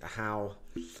mean, how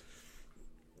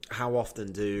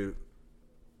often do,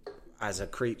 as a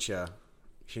creature,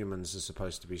 humans are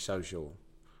supposed to be social,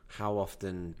 how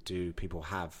often do people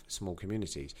have small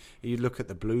communities? You look at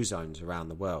the blue zones around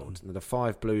the world, and the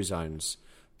 5 blue zones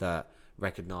that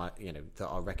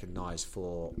are recognized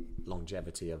for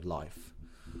longevity of life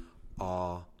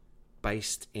are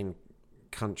based in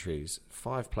countries,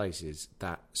 5 places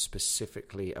that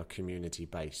specifically are community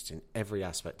based in every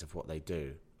aspect of what they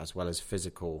do, as well as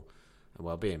physical and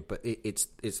well-being. But it's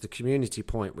the community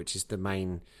point which is the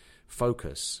main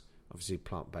focus. Obviously,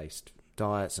 plant-based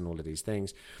diets and all of these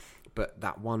things. But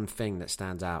that one thing that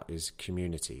stands out is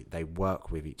community. They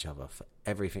work with each other for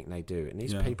everything they do. And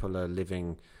these people are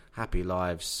living happy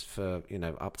lives for,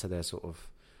 up to their sort of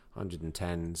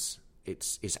 110s.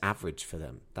 It's average for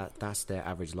them. That's their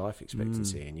average life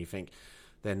expectancy. And you think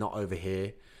they're not over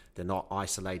here. They're not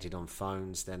isolated on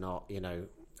phones. They're not,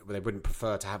 they wouldn't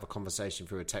prefer to have a conversation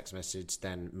through a text message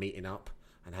than meeting up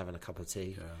and having a cup of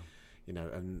tea.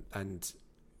 And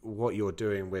what you're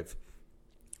doing with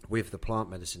the plant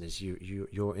medicine is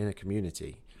you're in a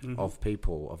community of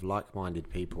people, of like-minded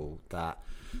people that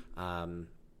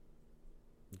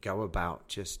go about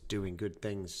just doing good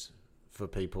things for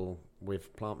people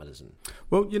with plant medicine.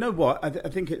 Well, you know what? I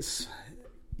think it's...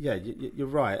 Yeah, you're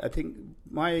right. I think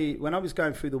when I was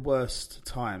going through the worst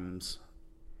times,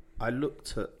 I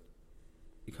looked at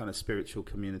the kind of spiritual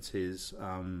communities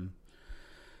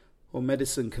or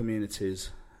medicine communities,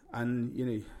 and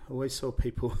I always saw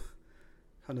people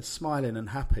kind of smiling and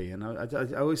happy, and I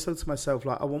always thought to myself,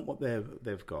 like, I want what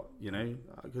they've got,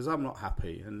 because I'm not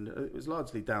happy, and it was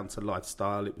largely down to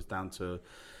lifestyle. It was down to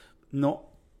not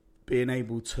being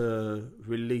able to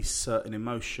release certain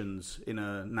emotions in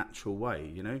a natural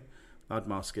way, I'd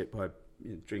mask it by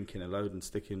drinking a load and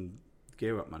sticking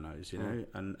gear up my nose,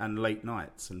 and late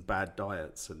nights and bad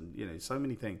diets and, so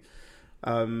many things.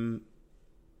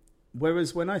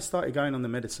 Whereas when I started going on the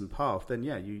medicine path, then,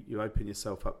 you open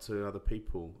yourself up to other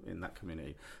people in that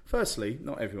community. Firstly,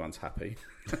 not everyone's happy.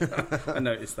 I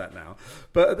notice that now.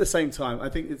 But at the same time, I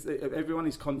think everyone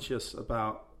is conscious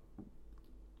about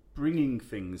bringing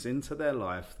things into their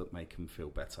life that make them feel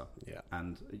better,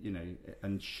 and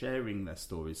and sharing their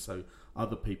stories so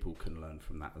other people can learn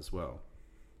from that as well.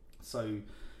 So,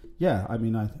 I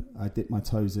mean, I dip my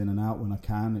toes in and out when I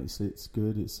can. It's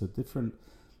good. It's a different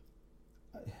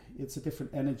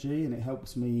energy, and it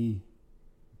helps me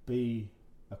be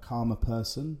a calmer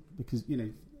person because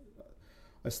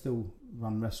I still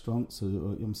run restaurants. Or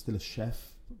I'm still a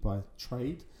chef by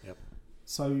trade. Yep.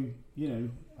 So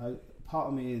part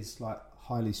of me is like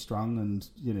highly strung and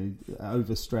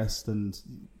overstressed, and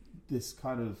this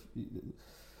kind of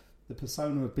the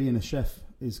persona of being a chef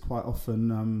is quite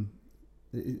often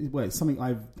it's something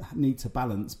I need to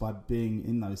balance by being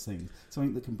in those things,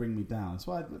 something that can bring me down.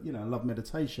 So I love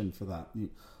meditation for that,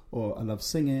 or I love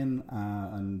singing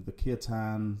and the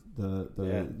kirtan,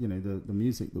 the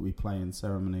music that we play in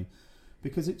ceremony.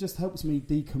 Because it just helps me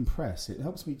decompress. It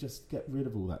helps me just get rid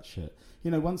of all that shit.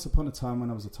 Once upon a time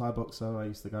when I was a Thai boxer, I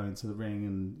used to go into the ring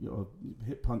and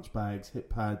hit punch bags,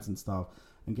 hit pads and stuff,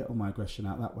 and get all my aggression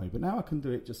out that way. But now I can do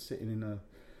it just sitting in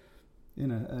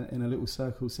a little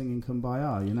circle singing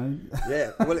Kumbaya.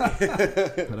 Yeah, well,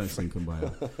 I don't sing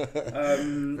Kumbaya.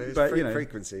 But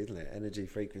frequency, isn't it? Energy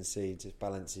frequency just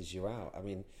balances you out. I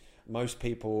mean, most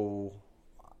people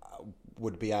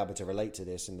would be able to relate to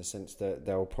this in the sense that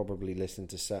they'll probably listen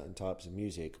to certain types of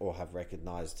music or have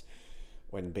recognised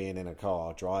when being in a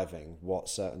car driving what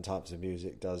certain types of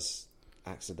music does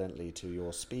accidentally to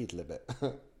your speed limit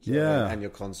and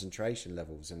your concentration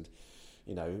levels. And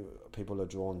people are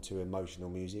drawn to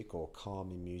emotional music or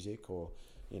calming music, or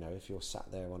if you're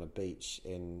sat there on a beach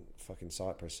in fucking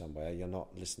Cyprus somewhere, you're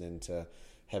not listening to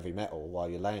heavy metal while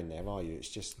you're laying there, are you? It's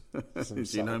just some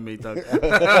you know me, Doug.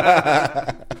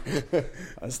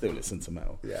 I still listen to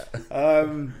metal.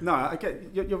 No, I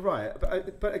get you're right,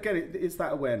 but again, it's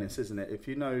that awareness, isn't it? If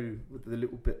you know the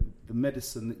little bit, the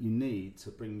medicine that you need to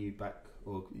bring you back,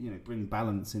 or bring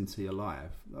balance into your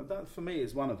life. That for me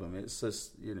is one of them. It's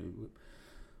just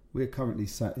we're currently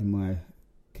sat in my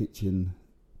kitchen.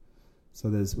 So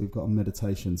we've got a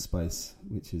meditation space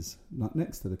which is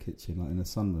next to the kitchen, like in a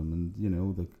sunroom, and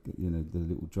all the the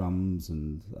little drums,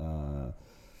 and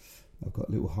I've got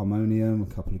a little harmonium, a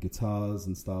couple of guitars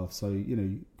and stuff. So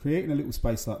creating a little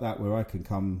space like that where I can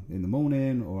come in the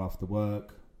morning or after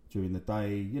work, during the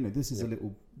day. This is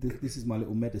this is my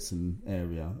little medicine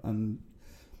area, and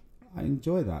I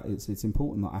enjoy that. It's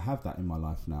important that I have that in my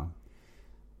life now,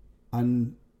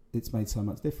 and it's made so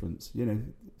much difference.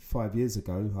 5 years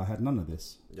ago, I had none of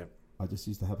this. Yeah. I just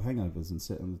used to have hangovers and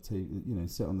sit on the TV,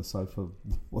 sit on the sofa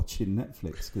watching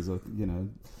Netflix because I,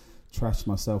 trashed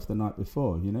myself the night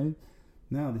before.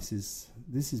 Now this is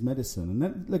medicine, and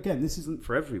then, again, this isn't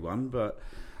for everyone, but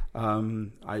I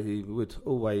would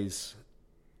always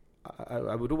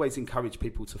encourage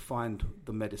people to find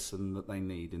the medicine that they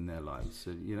need in their lives.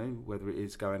 So, whether it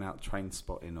is going out train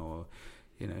spotting or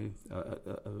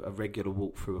a regular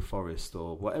walk through a forest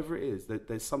or whatever it is,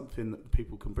 there's something that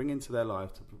people can bring into their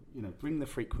life to, bring the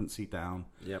frequency down.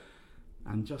 Yep.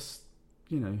 And just,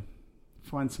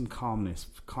 find some calmness,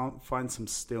 find some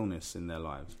stillness in their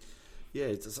lives.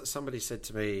 Yeah, somebody said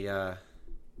to me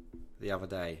the other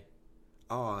day,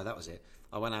 that was it.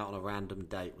 I went out on a random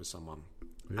date with someone.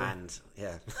 Yeah. And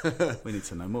we need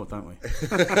to know more, don't we?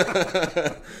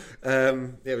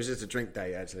 It was just a drink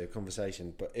date, actually, a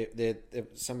conversation. But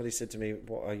somebody said to me,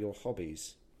 "What are your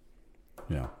hobbies?"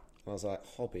 Yeah, I was like,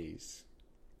 "Hobbies?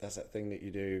 That's that thing that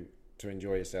you do to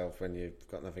enjoy yourself when you've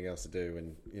got nothing else to do."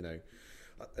 And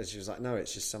and she was like, "No,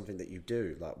 it's just something that you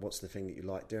do. Like, what's the thing that you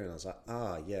like doing?" I was like,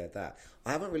 that.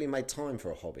 I haven't really made time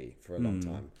for a hobby for a long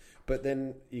time. But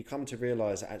then you come to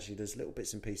realise that actually there's little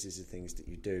bits and pieces of things that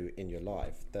you do in your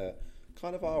life that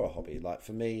kind of are a hobby. Like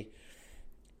for me,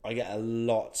 I get a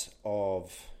lot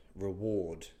of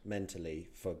reward mentally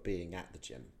for being at the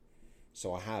gym.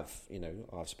 So I have,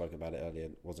 I've spoken about it earlier,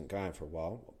 wasn't going for a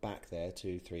while, back there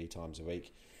 2-3 times a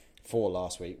week, 4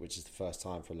 last week, which is the first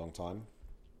time for a long time.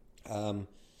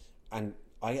 And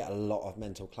I get a lot of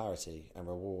mental clarity and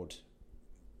reward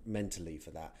mentally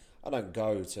for that. I don't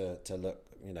go to look,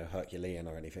 Herculean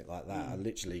or anything like that. I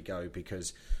literally go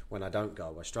because when I don't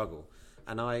go, I struggle.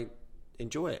 And I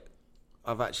enjoy it.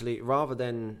 I've actually, rather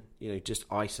than, just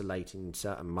isolating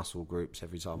certain muscle groups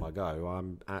every time I go,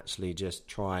 I'm actually just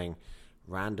trying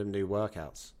random new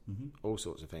workouts, all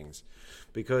sorts of things.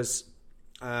 Because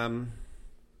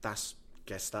that's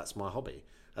my hobby.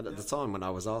 And at the time when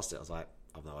I was asked it, I was like,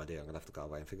 I've no idea. I'm going to have to go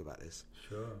away and think about this.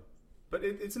 Sure. But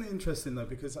isn't it interesting, though,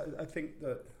 because I think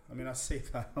that, I see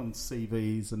that on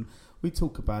CVs, and we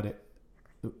talk about it,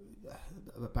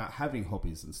 about having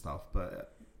hobbies and stuff,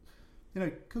 but,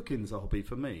 cooking's a hobby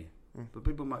for me. But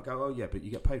people might go, oh, yeah, but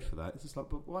you get paid for that. It's just like,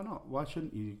 but why not? Why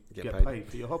shouldn't you get paid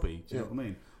for your hobby? Do you know what I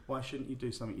mean? Why shouldn't you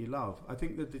do something you love? I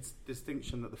think that this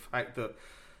distinction, that the fact that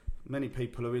many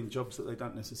people are in jobs that they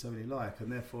don't necessarily like and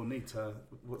therefore need to,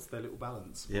 what's their little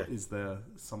balance? Yeah. What is their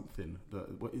something?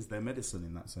 What is their medicine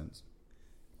in that sense?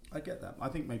 I get that. I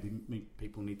think maybe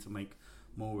people need to make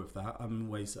more of that. I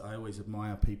always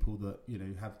admire people that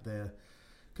have their,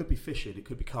 could be fishing, it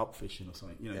could be carp fishing or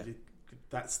something.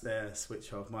 That's their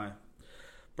switch off. My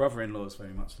brother-in-law is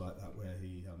very much like that, where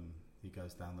he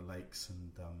goes down the lakes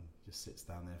and just sits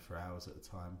down there for hours at a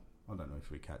time. I don't know if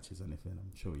he catches anything.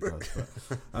 I'm sure he does,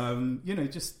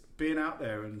 but just being out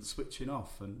there and switching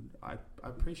off, and I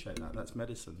appreciate that. That's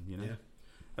medicine. Yeah.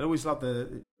 I always love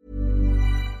the.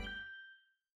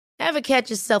 Ever catch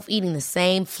yourself eating the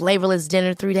same flavorless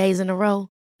dinner 3 days in a row?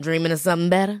 Dreaming of something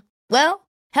better? Well,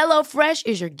 HelloFresh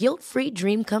is your guilt-free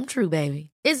dream come true, baby.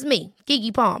 It's me,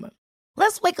 Keke Palmer.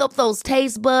 Let's wake up those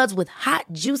taste buds with hot,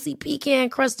 juicy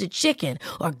pecan-crusted chicken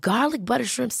or garlic butter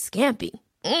shrimp scampi.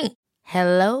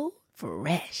 Hello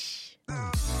Fresh.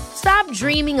 Stop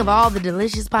dreaming of all the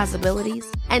delicious possibilities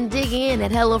and dig in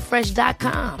at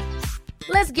HelloFresh.com.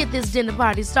 Let's get this dinner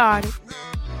party started.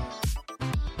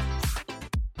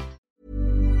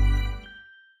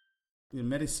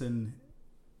 Medicine,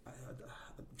 I'm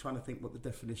trying to think what the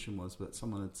definition was, but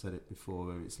someone had said it before,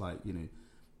 where it's like,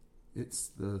 it's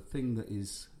the thing that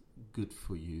is good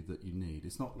for you that you need.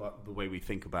 It's not like the way we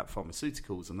think about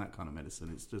pharmaceuticals and that kind of medicine.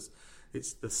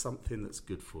 It's the something that's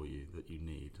good for you that you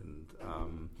need.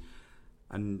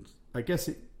 And I guess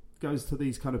it goes to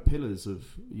these kind of pillars of,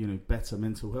 better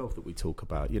mental health that we talk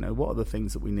about. What are the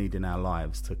things that we need in our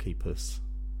lives to keep us,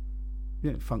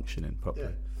 functioning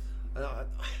properly? Yeah.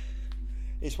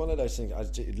 It's one of those things,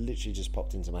 it literally just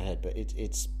popped into my head, but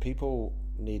it's people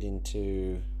needing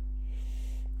to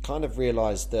kind of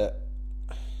realise that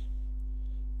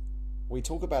we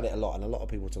talk about it a lot, and a lot of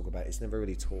people talk about it. It's never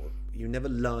really taught. You never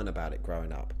learn about it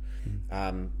growing up.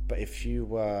 But if you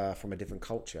were from a different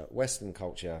culture, Western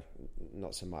culture,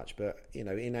 not so much, but,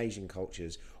 in Asian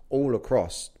cultures, all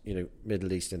across,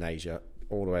 Middle Eastern Asia,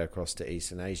 all the way across to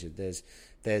Eastern Asia,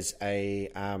 there's a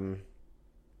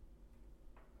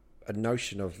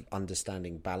notion of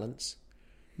understanding balance.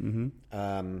 And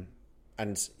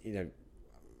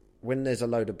when there's a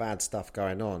load of bad stuff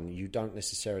going on, you don't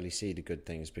necessarily see the good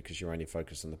things because you're only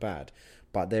focused on the bad,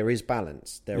 but there is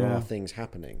balance. There are things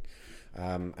happening.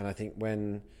 And I think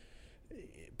when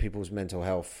people's mental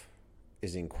health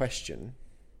is in question,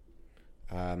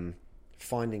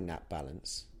 finding that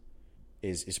balance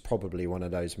is probably one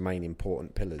of those main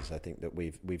important pillars, I think, that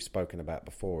we've spoken about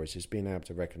before, is just being able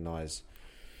to recognise.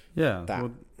 Yeah,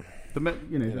 well,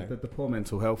 the poor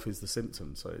mental health is the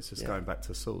symptom, so it's just going back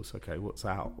to source. Okay, what's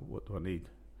out? What do I need?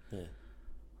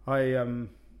 Yeah.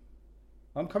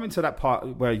 I'm coming to that part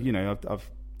where I've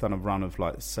done a run of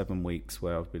like 7 weeks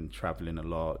where I've been travelling a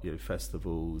lot,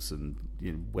 festivals and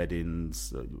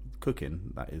weddings,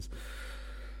 cooking, that is.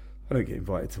 I don't get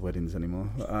invited to weddings anymore.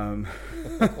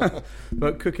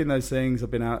 But cooking those things,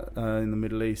 I've been out in the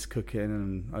Middle East cooking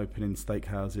and opening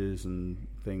steakhouses and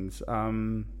things.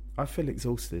 I feel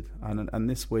exhausted, and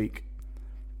this week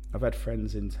I've had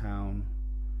friends in town.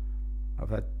 I've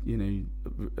had,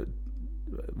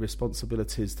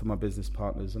 responsibilities to my business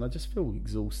partners, and I just feel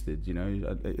exhausted.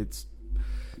 It's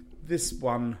this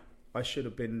one. I should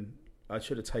have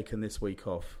taken this week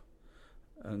off,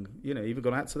 and either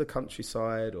gone out to the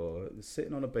countryside or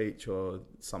sitting on a beach or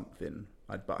something.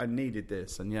 But I needed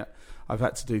this, and yet I've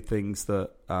had to do things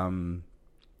that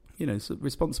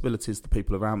responsibilities to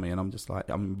people around me, and I'm just like,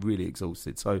 I'm really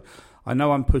exhausted. So I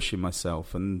know I'm pushing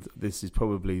myself, and this is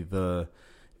probably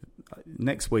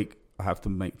next week I have to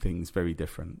make things very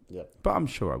different. Yeah. But I'm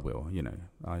sure I will.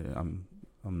 I'm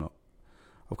not.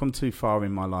 I've come too far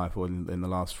in my life, or in the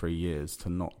last 3 years, to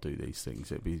not do these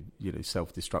things. It'd be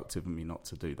self-destructive of me not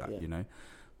to do that. Yeah.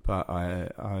 But I,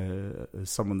 as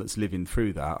someone that's living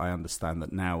through that, I understand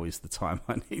that now is the time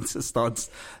I need to start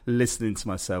listening to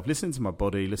myself, listening to my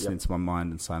body, listening to my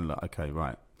mind, and saying, look, okay,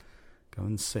 right, go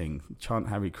and sing, chant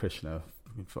Hare Krishna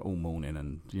for all morning,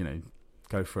 and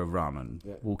go for a run and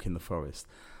walk in the forest.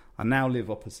 I now live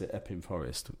opposite Epping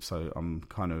Forest, so I'm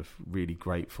kind of really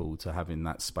grateful to having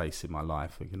that space in my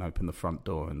life. I can open the front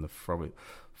door and the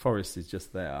forest is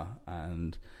just there,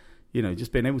 and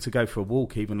just being able to go for a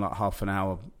walk, even like half an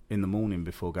hour in the morning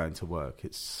before going to work,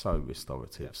 it's so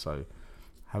restorative. Yeah. So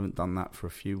haven't done that for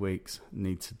a few weeks,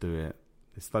 need to do it.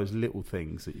 It's those little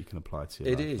things that you can apply to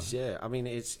your life. It is, yeah. I mean,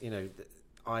 it's,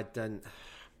 I done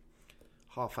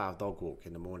half-hour dog walk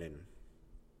in the morning,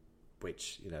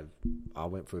 which, I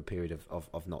went through a period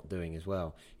of not doing as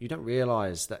well. You don't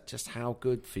realise that just how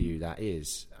good for you that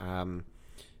is.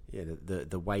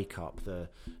 The wake up, the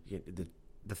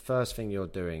first thing you're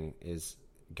doing is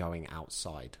going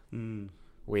outside,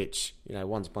 which,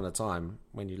 once upon a time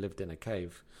when you lived in a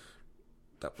cave,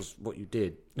 that was what you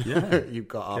did. Yeah. You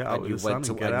got up and you went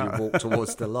and you walked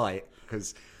towards the light,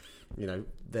 because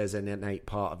there's an innate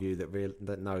part of you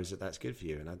that knows that that's good for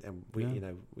you, and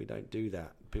we don't do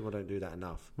that. People don't do that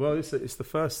enough. Well, it's the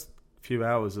first few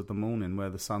hours of the morning where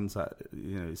the sun's at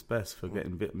it's best for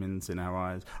getting vitamins in our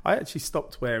eyes. I actually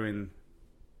stopped wearing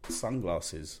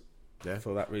sunglasses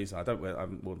for that reason. I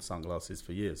haven't worn sunglasses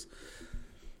for years,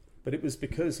 but it was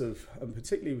because of, and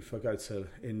particularly if I go to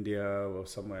India or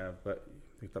somewhere, but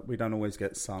we don't always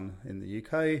get sun in the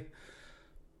UK,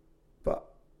 but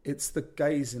it's the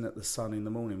gazing at the sun in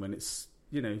the morning when it's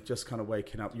just kind of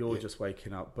waking up. You're just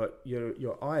waking up, but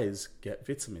your eyes get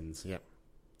vitamins. Yeah.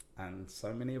 And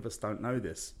so many of us don't know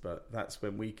this, but that's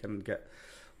when we can get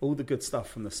all the good stuff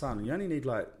from the sun. And you only need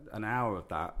like an hour of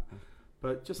that,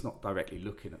 but just not directly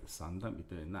looking at the sun. Don't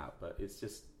be doing that, but it's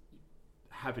just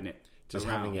having it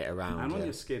having it around, and on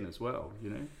your skin as well.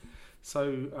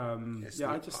 So it's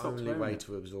I just stopped the only wearing way it.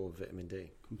 to absorb vitamin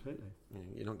D. Completely.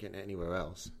 You're not getting it anywhere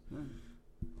else. No.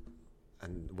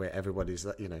 And where everybody's,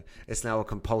 it's now a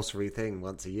compulsory thing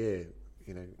once a year.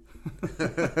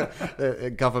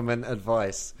 Government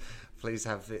advice: please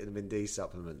have vitamin D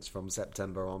supplements from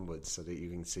September onwards, so that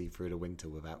you can see through the winter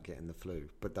without getting the flu.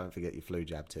 But don't forget your flu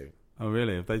jab too. Oh,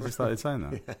 really? Have they just started saying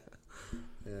that?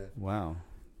 Yeah. Wow.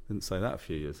 Didn't say that a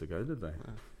few years ago, did they?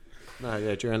 No,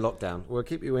 yeah, during lockdown. We'll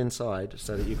keep you inside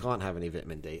so that you can't have any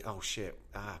vitamin D. Oh, shit.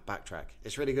 Backtrack.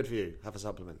 It's really good for you. Have a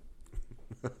supplement.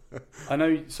 I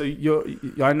know. So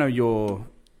I know you're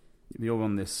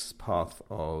on this path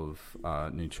of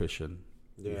nutrition.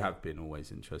 Yeah. You have been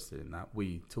always interested in that.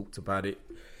 We talked about it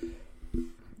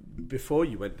before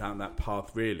you went down that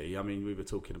path. Really, I mean, we were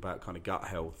talking about kind of gut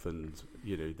health and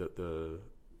the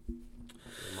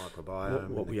microbiome,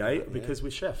 what we ate, because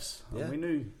we're chefs, and we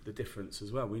knew the difference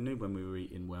as well. We knew when we were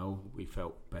eating well, we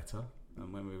felt better,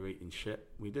 and when we were eating shit,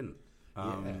 we didn't.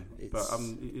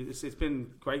 It's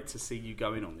been great to see you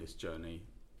going on this journey,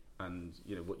 and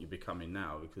what you're becoming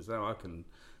now, because now I can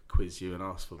quiz you and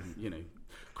ask for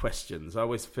questions. I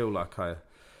always feel like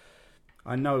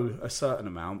I know a certain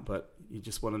amount, but you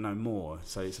just want to know more.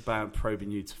 So it's about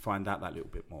probing you to find out that little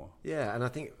bit more. Yeah, and I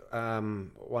think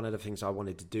one of the things I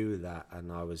wanted to do with that,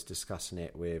 and I was discussing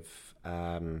it with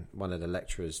one of the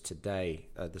lecturers today,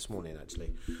 this morning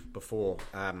actually, before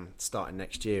starting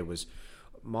next year, was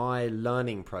my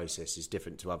learning process is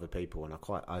different to other people, and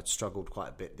I struggled quite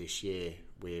a bit this year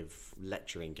with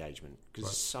lecture engagement, because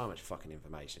there's so much fucking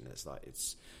information. It's like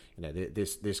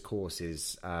this course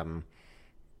is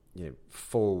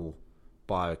full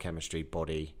biochemistry,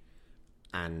 body,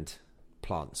 and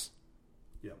plants,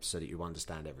 so that you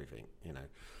understand everything.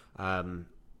 And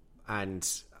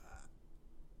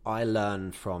I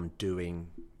learn from doing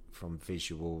from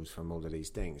visuals, from all of these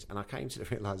things. And I came to the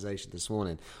realization this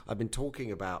morning, I've been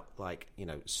talking about, like, you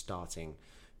know, starting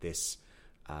this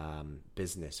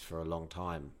business for a long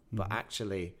time, but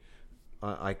actually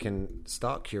I can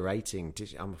start curating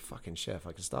dishes. I'm a fucking chef.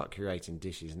 I can start curating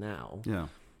dishes now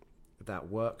that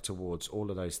work towards all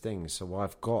of those things. So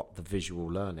I've got the visual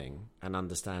learning and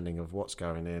understanding of what's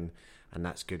going in, and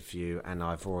that's good for you. And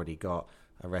I've already got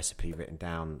a recipe written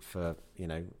down for, you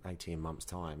know, 18 months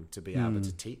time to be able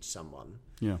to teach someone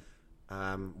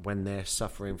when they're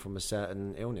suffering from a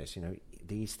certain illness. You know,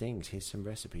 these things, here's some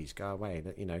recipes, go away.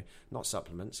 That, you know, not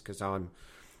supplements, because I'm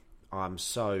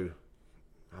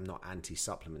not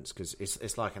anti-supplements, because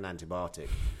it's like an antibiotic.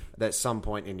 At some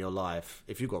point in your life,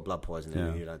 if you've got blood poisoning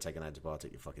and you don't take an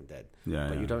antibiotic, you're fucking dead.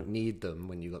 But you don't need them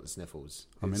when you've got the sniffles.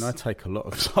 I mean, I take a lot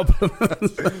of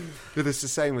supplements. But it's the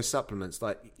same with supplements.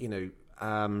 Like, you know,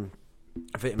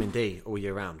 vitamin D all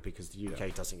year round, because the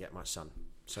UK doesn't get much sun.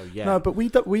 So no, but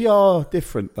we are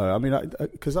different though. I mean,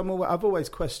 because I've always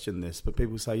questioned this, but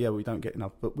people say, we don't get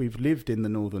enough. But we've lived in the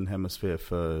northern hemisphere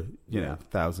for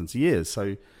thousands of years,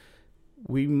 so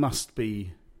we must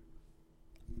be,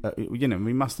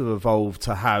 we must have evolved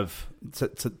to have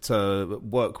to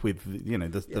work with, you know,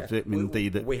 the vitamin D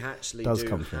that we actually does do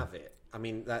come from. Have it. I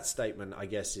mean, that statement, I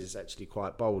guess, is actually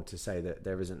quite bold to say that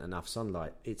there isn't enough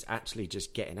sunlight. It's actually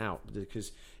just getting out,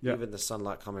 because even the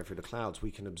sunlight coming through the clouds, we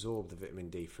can absorb the vitamin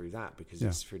D through that, because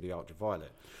it's through the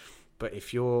ultraviolet. But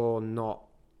if you're not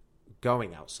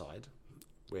going outside,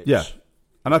 which...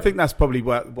 And I think that's probably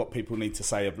what people need to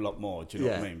say a lot more. Do you know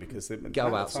what I mean? Because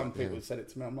go outside. Some people have said it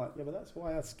to me. I'm like, but that's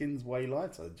why our skin's way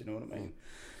lighter. Do you know what I mean?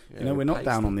 You know, we're not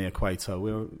down on the equator.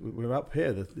 We're up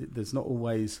here. There's not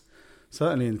always...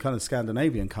 Certainly in kind of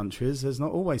Scandinavian countries, there's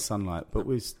not always sunlight, but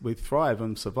we thrive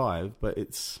and survive. But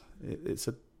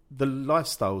the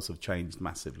lifestyles have changed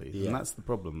massively, and that's the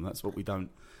problem. That's what we don't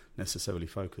necessarily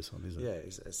focus on, is it? Yeah,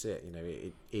 that's it. You know,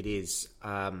 it is.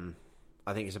 I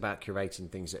think it's about curating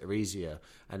things that are easier.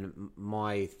 And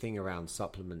my thing around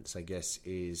supplements, I guess,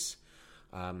 is,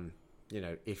 you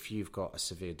know, if you've got a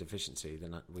severe deficiency,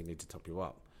 then we need to top you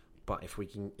up. But if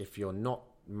you're not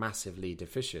massively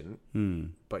deficient,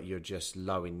 but you're just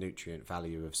low in nutrient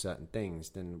value of certain things,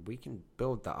 then we can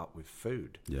build that up with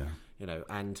food. You know,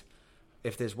 and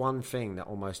if there's one thing that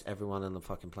almost everyone on the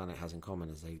fucking planet has in common,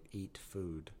 is they eat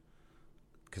food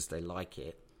because they like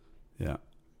it. You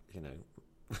know.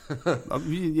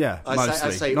 Mostly.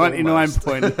 I say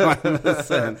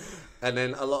 99.9%. And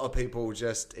then a lot of people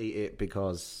just eat it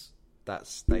because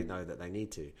they know that they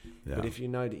need to. But if you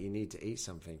know that you need to eat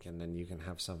something, and then you can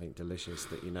have something delicious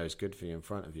that you know is good for you in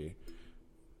front of you,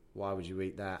 why would you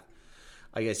eat that?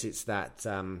 I guess it's that,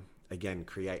 again,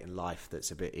 creating life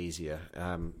that's a bit easier.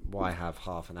 Why have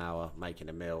half an hour making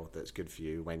a meal that's good for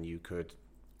you when you could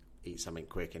eat something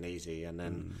quick and easy and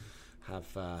then have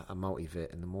a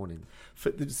multivit in the morning?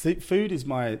 Food is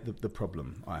the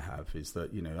problem I have, is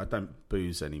that, you know, I don't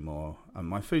booze anymore, and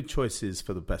my food choices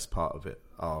for the best part of it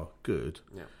are good,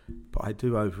 but I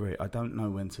do overeat. I don't know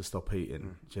when to stop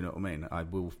eating. Do you know what I mean?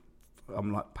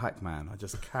 I'm like Pac-Man. I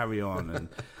just carry on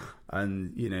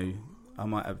and you know, I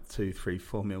might have 2, 3,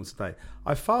 4 meals a day.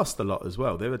 I fast a lot as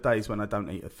well. There are days when I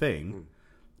don't eat a thing.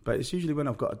 But it's usually when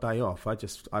I've got a day off. I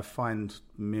find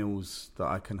meals that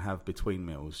I can have between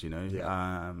meals, you know.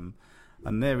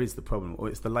 And there is the problem. Or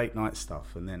it's the late night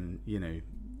stuff. And then, you know,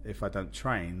 if I don't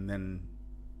train, then,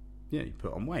 you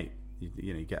put on weight.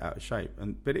 You get out of shape.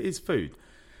 But it is food.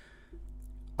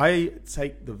 I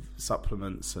take the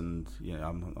supplements, and, you know,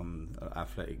 I'm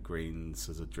Athletic Greens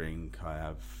as a drink. I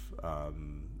have,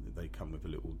 they come with a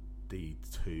little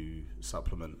D2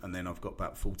 supplement, and then I've got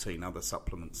about 14 other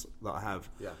supplements that I have,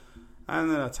 and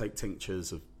then I take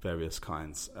tinctures of various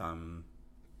kinds.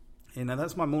 You know,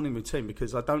 that's my morning routine,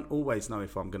 because I don't always know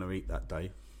if I'm going to eat that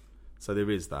day, so there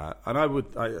is that. And I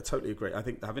totally agree. I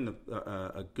think having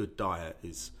a good diet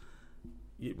is,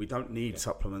 we don't need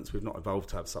supplements. We've not evolved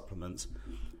to have supplements,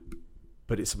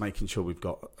 but it's making sure we've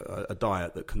got a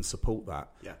diet that can support that.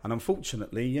 And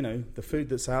unfortunately, you know, the food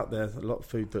that's out there, a lot of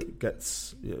food that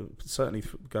gets, you know, certainly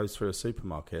goes through a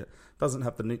supermarket, doesn't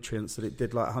have the nutrients that it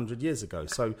did like 100 years ago.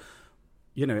 So,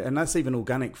 you know, and that's even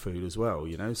organic food as well,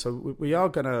 you know. So we are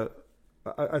going to,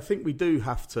 I think we do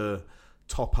have to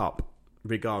top up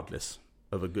regardless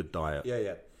of a good diet.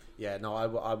 No,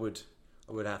 I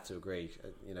would have to agree,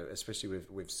 you know, especially with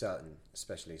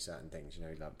especially certain things, you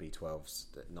know, like B12s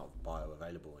that not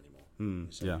bioavailable anymore.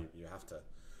 So you have to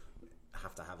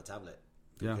have a tablet.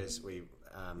 because we,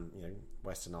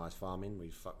 westernised farming. We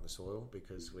fucked the soil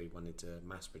because we wanted to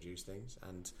mass produce things,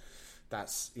 and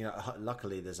that's,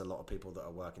 luckily there's a lot of people that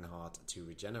are working hard to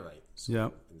regenerate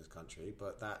soil in this country,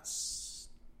 but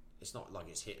it's not like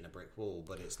it's hitting a brick wall,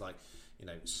 but it's like,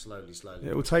 slowly.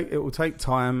 It will take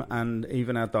time, and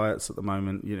even our diets at the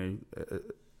moment,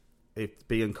 if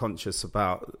being conscious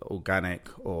about organic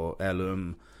or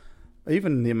heirloom,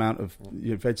 even the amount of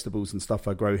vegetables and stuff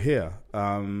I grow here,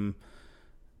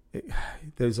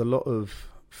 there's a lot of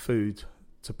food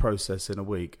to process in a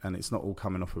week, and it's not all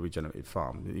coming off a regenerative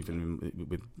farm, even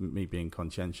with me being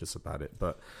conscientious about it,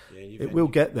 but it will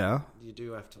get there. You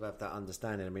do have to have that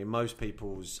understanding. I mean, most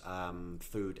people's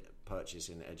food purchase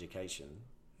in education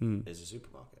is a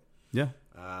supermarket. Yeah.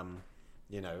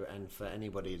 And for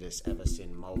anybody that's ever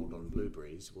seen mould on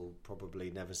blueberries will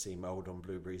probably never see mould on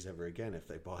blueberries ever again if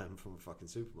they buy them from a fucking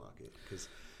supermarket, because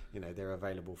they're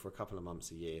available for a couple of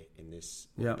months a year in this,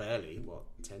 barely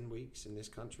 10 weeks in this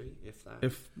country, if that.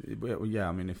 If they're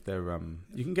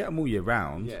you can get them all year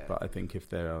round, but I think if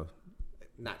they're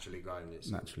naturally grown,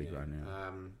 it's naturally grown.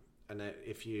 And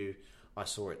I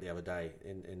saw it the other day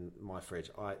in my fridge.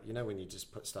 When you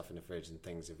just put stuff in the fridge and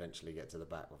things eventually get to the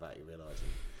back without you realising.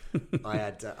 I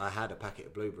had a packet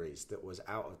of blueberries that was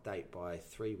out of date by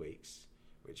 3 weeks,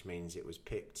 which means it was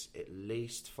picked at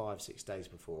least 5-6 days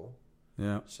before.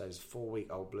 Yeah. So it's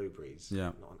 4-week-old blueberries.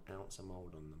 Yeah. Not an ounce of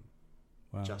mould on them.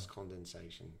 Wow. Just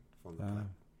condensation from the plant.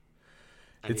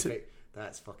 And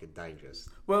that's fucking dangerous.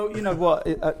 Well, you know what?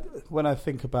 When I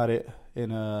think about it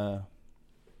with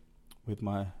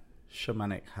my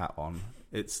shamanic hat on,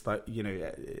 it's like,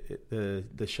 the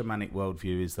shamanic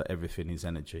worldview is that everything is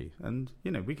energy, and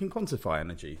we can quantify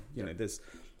energy.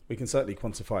 We can certainly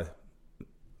quantify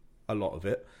a lot of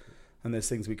it, and there's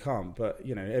things we can't. But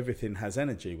everything has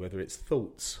energy, whether it's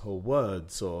thoughts or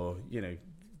words or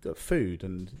the food.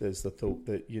 And there's the thought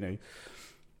that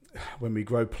when we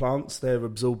grow plants, they're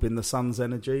absorbing the sun's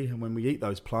energy, and when we eat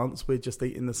those plants, we're just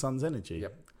eating the sun's energy.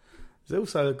 Yep. There's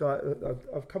also a guy,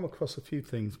 I've come across a few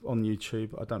things on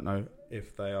YouTube. I don't know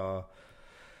if they are,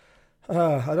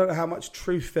 I don't know how much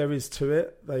truth there is to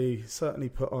it. They certainly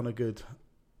put on a good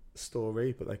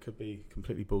story, but they could be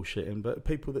completely bullshitting. But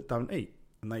people that don't eat,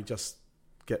 and they just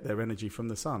get their energy from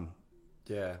the sun.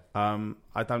 Yeah.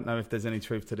 I don't know if there's any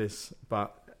truth to this,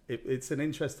 but it's an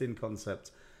interesting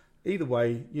concept. Either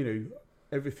way,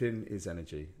 everything is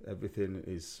energy. Everything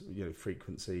is,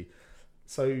 frequency.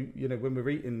 So, when we're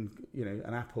eating,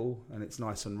 an apple and it's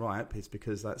nice and ripe, it's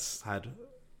because that's had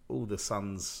all the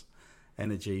sun's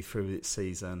energy through its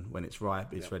season. When it's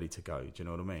ripe, it's ready to go. Do you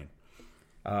know what I mean?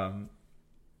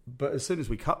 But as soon as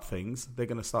we cut things, they're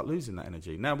going to start losing that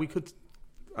energy. Now,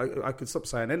 I could stop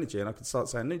saying energy and I could start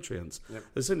saying nutrients. Yep.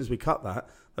 As soon as we cut that,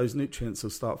 those nutrients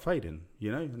will start fading,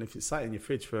 And if it's sat in your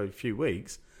fridge for a few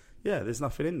weeks, there's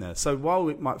nothing in there. So while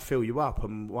it might fill you up,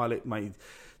 and while it may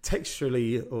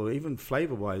texturally or even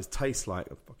flavour-wise taste like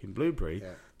a fucking blueberry,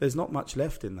 there's not much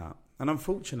left in that. And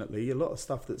unfortunately, a lot of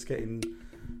stuff that's getting,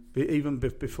 even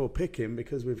before picking,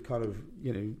 because we've kind of,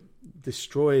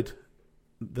 destroyed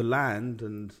the land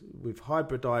and we've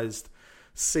hybridised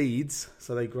seeds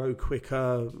so they grow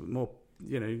quicker, more,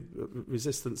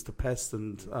 resistance to pests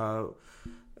and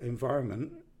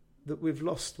environment, that we've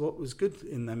lost what was good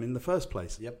in them in the first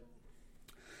place. Yep.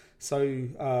 So,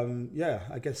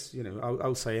 I guess,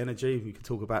 I'll say energy. We could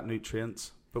talk about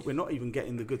nutrients, but we're not even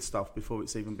getting the good stuff before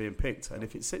it's even being picked. And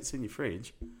if it sits in your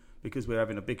fridge, because we're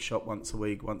having a big shot once a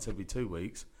week, once every 2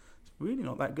 weeks, it's really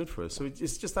not that good for us. So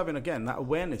it's just having, again, that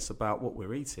awareness about what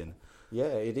we're eating. Yeah,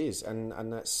 it is.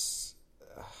 And that's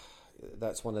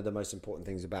one of the most important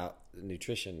things about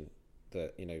nutrition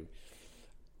that,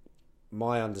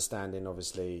 my understanding,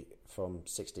 obviously, from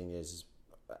 16 years,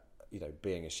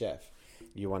 being a chef,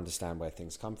 you understand where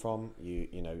things come from.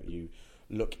 You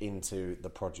look into the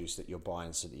produce that you're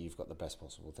buying so that you've got the best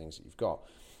possible things that you've got.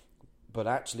 But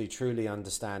actually, truly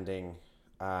understanding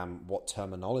what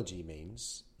terminology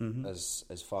means,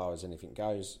 as far as anything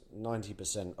goes,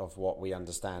 90% of what we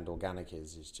understand organic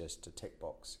is just a tick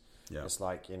box. Yeah. It's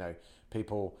like,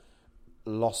 people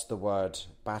lost the word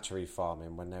battery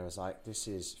farming when they was like, this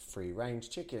is free range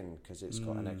chicken because it's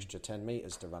got an extra 10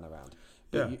 meters to run around.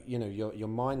 But your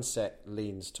mindset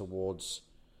leans towards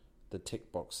the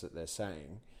tick box that they're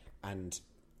saying, and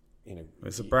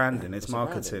it's a branding, it's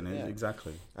marketing, branding,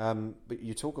 exactly. But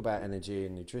you talk about energy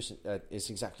and nutrition, it's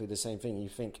exactly the same thing. You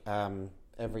think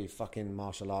every fucking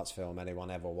martial arts film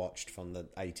anyone ever watched from the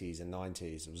 80s and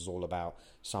 90s was all about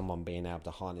someone being able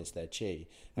to harness their chi.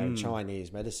 And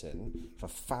Chinese medicine, for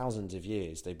thousands of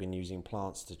years, they've been using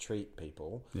plants to treat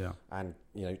people and,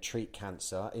 you know, treat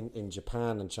cancer. In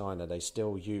Japan and China, they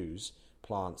still use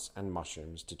plants and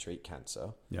mushrooms to treat cancer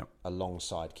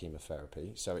alongside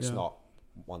chemotherapy. So it's not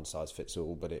one size fits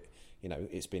all, but it, you know,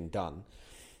 it's been done.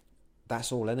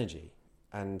 That's all energy.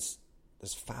 And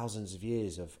there's thousands of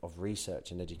years of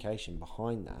research and education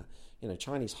behind that. You know,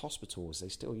 Chinese hospitals, they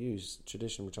still use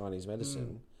traditional Chinese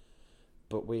medicine,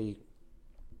 but we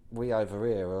over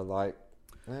here are like,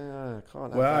 I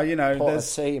can't have you know, pot of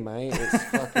tea, mate. It's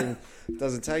fucking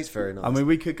doesn't taste very nice. I mean,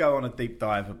 we could go on a deep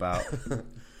dive about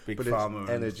big pharma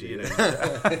energy, and,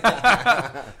 you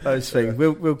know, those things.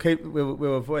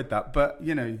 We'll avoid that. But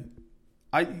you know,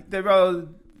 there are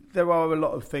a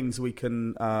lot of things we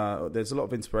can. There's a lot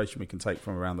of inspiration we can take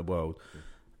from around the world,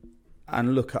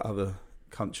 and look at other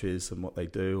countries and what they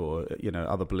do, or you know,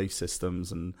 other belief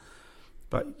systems.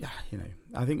 But you know,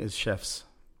 I think as chefs,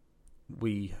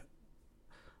 we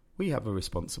have a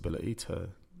responsibility to,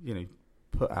 you know,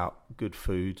 put out good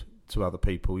food to other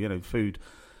people. You know, food,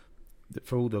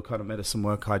 for all the kind of medicine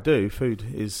work I do, food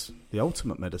is the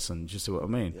ultimate medicine. Do you see what I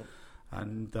mean? Yeah.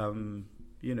 And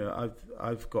you know,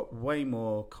 I've got way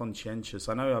more conscientious.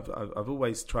 I know I've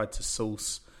always tried to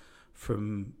source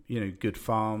from, you know, good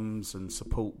farms and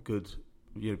support good,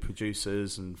 you know,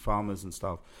 producers and farmers and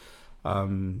stuff.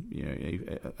 You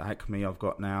know, Acme I've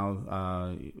got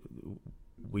now.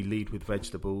 We lead with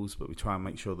vegetables, but we try and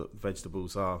make sure that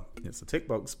vegetables are, it's a tick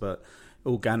box, but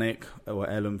organic or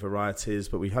heirloom varieties.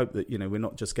 But we hope that, you know, we're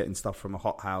not just getting stuff from a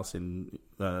hothouse in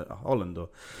Holland or,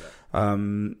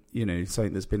 you know,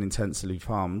 something that's been intensively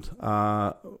farmed.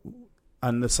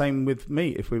 And the same with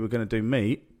meat. If we were going to do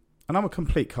meat, and I'm a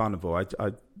complete carnivore,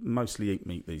 I mostly eat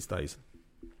meat these days.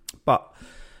 But,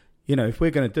 you know, if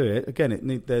we're going to do it,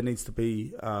 again, there needs to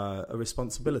be a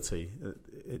responsibility.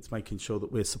 It's making sure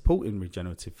that we're supporting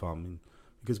regenerative farming,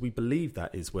 because we believe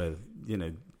that is where, you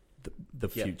know, the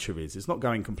future is. It's not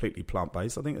going completely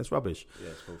plant-based. I think that's rubbish. Yeah,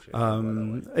 it's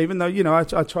bullshit. Even though, you know,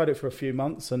 I tried it for a few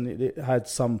months and it had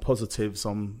some positives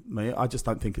on me. I just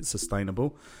don't think it's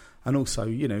sustainable. And also,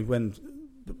 you know, when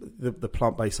the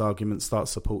plant-based argument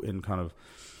starts supporting kind of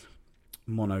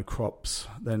monocrops,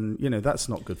 then, you know, that's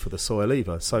not good for the soil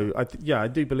either. So I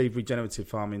do believe regenerative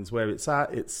farming's where it's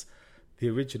at. It's the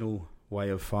original way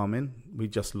of farming. We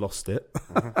just lost it.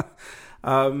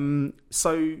 So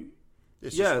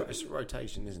it's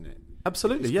rotation, isn't it?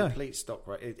 Absolutely. It's complete stock.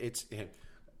 It's you know,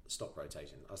 stock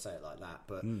rotation. I'll say it like that.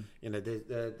 But you know,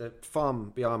 the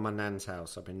farm behind my nan's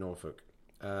house up in Norfolk,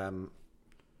 the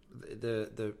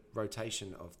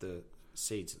rotation of the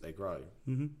seeds that they grow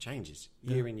changes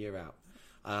year in, year out.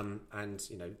 And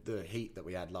you know, the heat that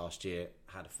we had last year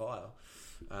had a fire.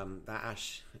 That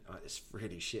ash, it's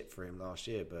really shit for him last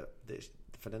year, but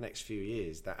for the next few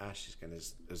years, that ash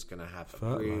is gonna have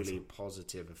a really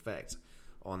positive effect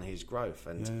on his growth.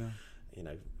 And you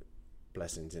know,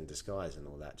 blessings in disguise and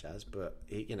all that jazz. But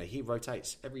he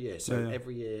rotates every year. So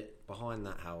every year behind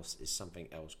that house is something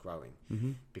else growing,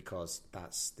 because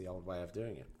that's the old way of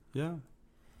doing it. Yeah,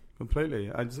 completely.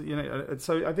 And you know,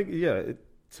 so I think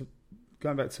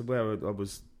going back to where I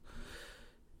was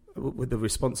with the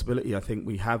responsibility I think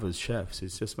we have as chefs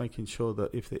is just making sure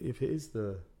that if it is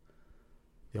the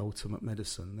ultimate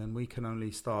medicine, then we can only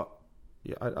start.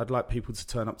 Yeah, I'd like people to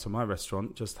turn up to my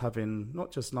restaurant just having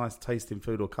not just nice tasting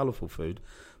food or colourful food,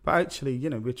 but actually, you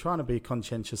know, we're trying to be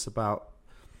conscientious about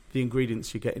the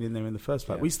ingredients you're getting in there in the first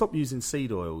place. Yeah. We stopped using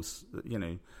seed oils. You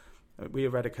know, we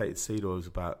eradicated seed oils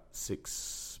about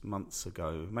 6 months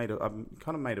ago. I've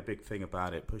kind of made a big thing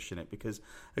about it, pushing it, because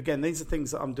again, these are things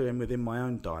that I'm doing within my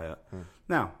own diet.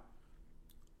 Now,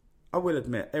 I will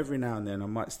admit, every now and then I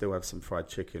might still have some fried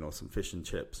chicken or some fish and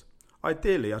chips.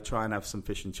 Ideally, I try and have some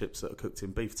fish and chips that are cooked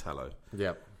in beef tallow.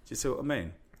 Yeah. Do you see what I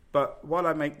mean? But while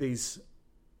I make these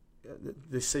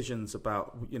decisions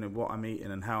about, you know, what I'm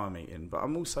eating and how I'm eating, but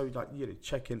I'm also like, you know,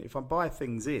 checking if I buy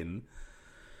things in.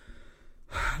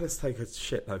 Let's take a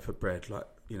shit loaf of bread, like,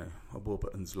 you know, a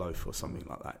Warburton's loaf or something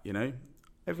like that. You know,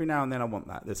 every now and then I want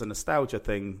that. There's a nostalgia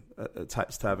thing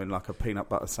attached to having like a peanut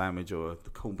butter sandwich or a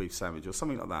corned beef sandwich or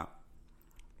something like that.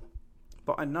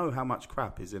 But I know how much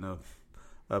crap is in a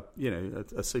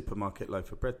supermarket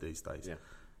loaf of bread these days. Yeah.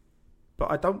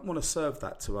 But I don't want to serve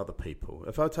that to other people.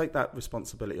 If I take that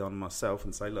responsibility on myself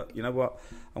and say, look, you know what,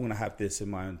 I'm going to have this in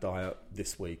my own diet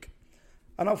this week.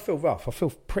 And I'll feel rough. I feel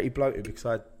pretty bloated because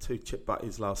I had 2 chip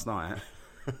butties last night.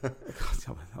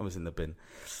 God, I was in the bin.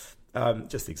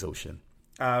 Just exhaustion.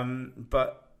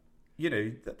 But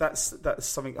that's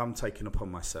something I'm taking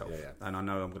upon myself, and I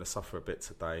know I'm going to suffer a bit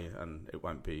today, and it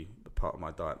won't be part of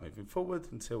my diet moving forward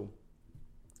until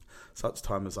such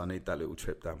time as I need that little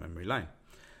trip down memory lane.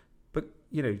 But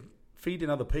feeding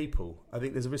other people, I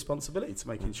think there's a responsibility to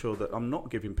making sure that I'm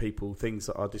not giving people things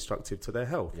that are destructive to their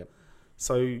health. Yep.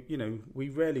 So we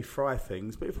rarely fry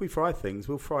things, but if we fry things,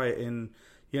 we'll fry it in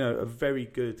a very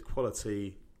good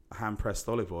quality hand-pressed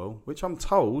olive oil, which I'm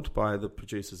told by the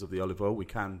producers of the olive oil we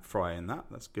can fry in that.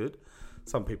 That's good.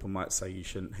 Some people might say you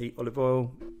shouldn't heat olive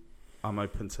oil. I'm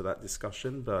open to that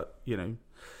discussion, but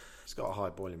it's got a high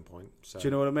boiling point. So do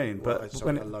you know what I mean? But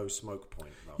when a low smoke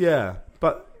point.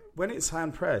 But when it's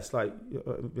hand-pressed, like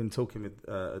I've been talking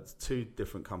with 2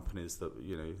 different companies that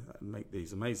make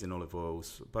these amazing olive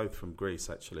oils, both from Greece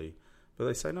actually, but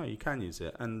they say no, you can use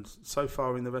it, and so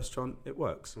far in the restaurant it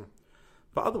works.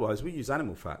 But otherwise, we use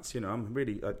animal fats.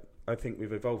 I think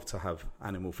we've evolved to have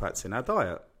animal fats in our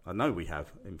diet. I know we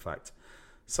have, in fact.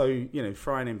 So,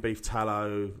 frying in beef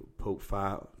tallow, pork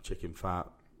fat, chicken fat,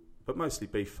 but mostly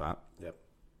beef fat. Yep.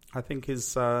 I think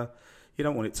is you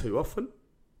don't want it too often,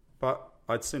 but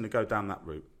I'd sooner go down that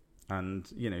route. And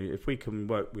if we can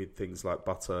work with things like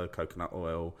butter, coconut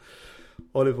oil,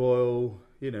 olive oil,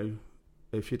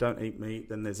 if you don't eat meat,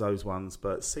 then there's those ones.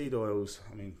 But seed oils,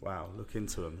 I mean, wow, look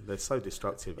into them. They're so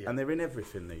destructive. Yeah. And they're in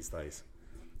everything these days.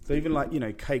 So even like,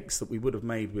 cakes that we would have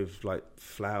made with like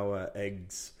flour,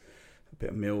 eggs, a bit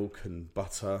of milk and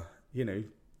butter,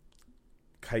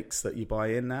 cakes that you buy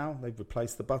in now, they've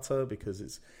replaced the butter because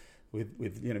it's with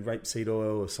rapeseed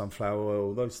oil or sunflower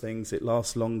oil, those things. It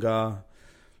lasts longer.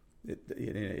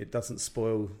 It doesn't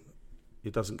spoil.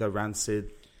 It doesn't go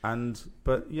rancid.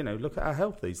 But look at our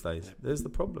health these days. Yep. There's the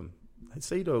problem.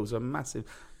 Seed oils are massive,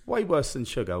 way worse than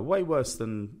sugar, way worse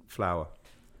than flour,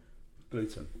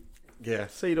 gluten. Yeah,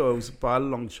 seed oils by a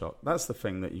long shot. That's the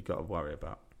thing that you've got to worry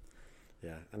about.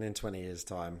 Yeah, and in 20 years'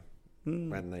 time,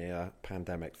 when the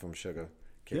pandemic from sugar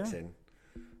kicks in,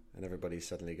 and everybody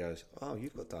suddenly goes, "Oh,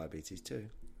 you've got diabetes too."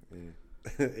 Yeah.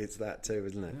 It's that too,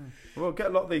 isn't it? Yeah. Well, get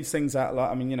a lot of these things out.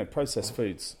 Like processed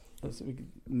foods. We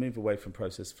can move away from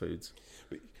processed foods.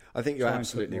 I think you're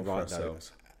absolutely right, though.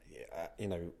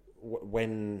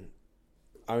 When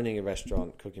owning a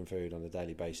restaurant, cooking food on a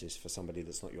daily basis for somebody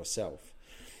that's not yourself,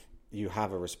 you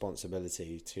have a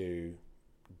responsibility to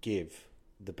give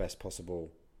the best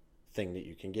possible thing that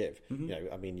you can give.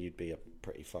 Mm-hmm. You'd be a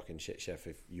pretty fucking shit chef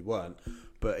if you weren't.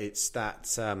 But it's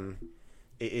that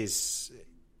it is.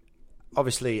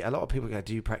 Obviously, a lot of people go,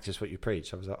 "Do you practice what you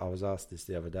preach?" I was asked this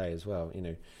the other day as well.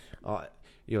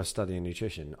 You're studying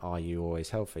nutrition. Are you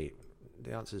always healthy?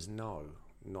 The answer is no,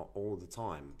 not all the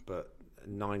time. But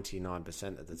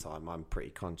 99% of the time, I'm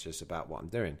pretty conscious about what I'm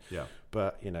doing. Yeah.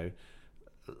 But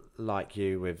like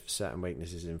you with certain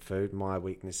weaknesses in food, my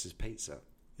weakness is pizza.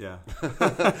 Yeah.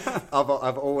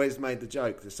 I've always made the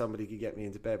joke that somebody could get me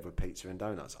into bed with pizza and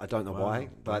donuts. I don't know why,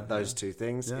 but those two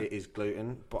things, it is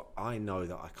gluten, but I know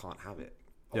that I can't have it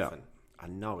often. Yeah. I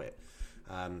know it.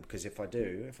 Because if I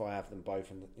have them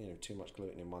both and too much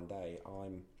gluten in one day,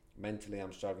 I'm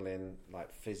struggling,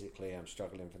 like physically I'm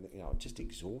struggling I'm just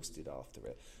exhausted after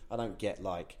it. I don't get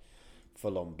like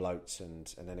full on bloats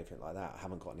and anything like that. I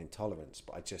haven't got an intolerance,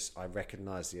 but I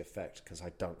recognise the effect because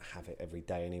I don't have it every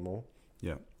day anymore.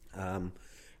 Yeah.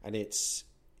 And it's,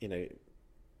 a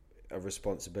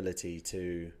responsibility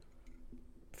to,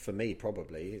 for me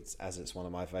probably, it's one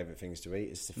of my favourite things to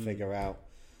eat, is to figure out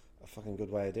a fucking good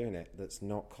way of doing it that's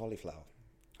not cauliflower.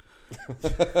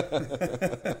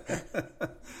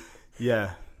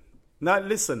 Yeah. No,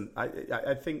 listen,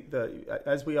 I think that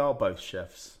as we are both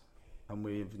chefs and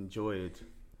we've enjoyed,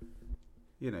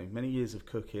 many years of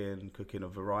cooking a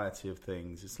variety of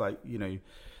things, it's like,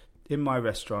 in my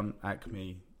restaurant,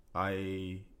 Acme,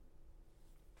 and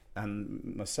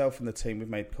myself and the team, we've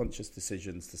made conscious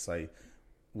decisions to say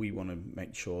we want to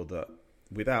make sure that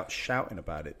without shouting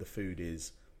about it, the food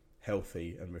is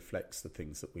healthy and reflects the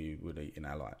things that we would eat in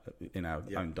our life, in our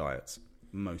own diets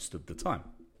most of the time.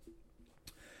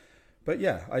 But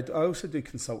yeah, I also do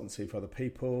consultancy for other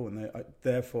people, and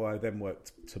therefore I then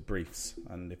work to briefs.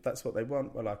 And if that's what they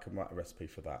want, well, I can write a recipe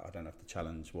for that. I don't have to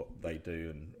challenge what they do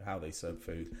and how they serve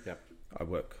food. Yep. I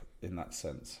work in that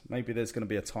sense. Maybe there's going to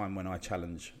be a time when I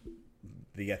challenge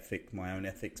my own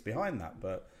ethics behind that.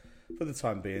 But for the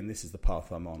time being, this is the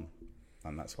path I'm on,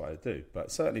 and that's what I do.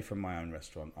 But certainly from my own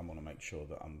restaurant, I want to make sure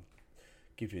that I'm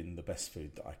giving the best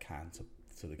food that I can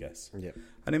to the guests. Yep.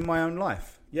 And in my own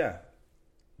life,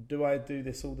 do I do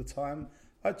this all the time?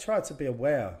 I try to be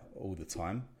aware all the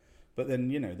time, but then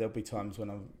there'll be times when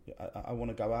I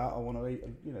want to go out. I want to eat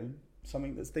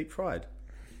something that's deep fried.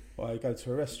 or I go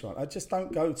to a restaurant. I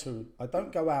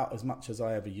don't go out as much as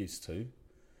I ever used to.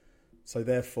 So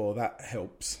therefore that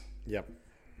helps. Yep.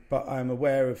 But I'm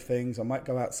aware of things. I might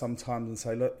go out sometimes and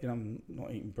say, look, I'm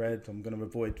not eating bread. I'm going to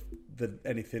avoid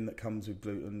anything that comes with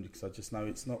gluten because I just know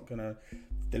it's not going to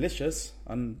delicious.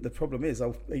 And the problem is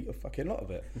I'll eat a fucking lot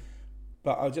of it.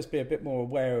 But I'll just be a bit more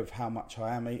aware of how much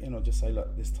I am eating, or just say,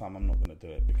 look, this time I'm not going to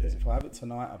do it because if I have it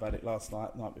tonight, I've had it last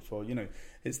night, night before.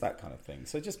 It's that kind of thing.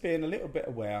 So just being a little bit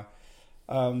aware.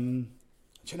 In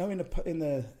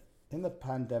the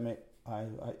pandemic, I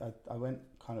went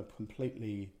kind of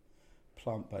completely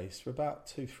plant-based for about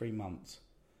 2-3 months,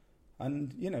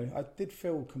 and I did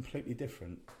feel completely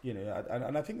different.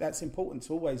 And I think that's important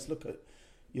to always look at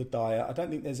your diet. I don't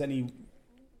think there's any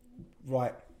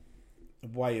right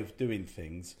way of doing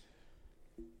things.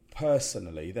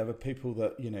 Personally, there are people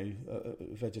that are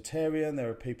vegetarian, there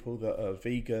are people that are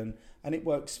vegan, and it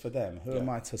works for them. Who am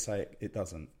I to say it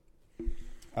doesn't?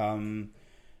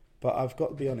 But I've got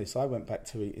to be honest, I went back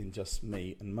to eating just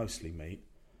meat and mostly meat,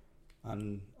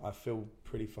 and I feel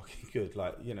pretty fucking good.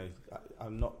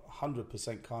 I'm not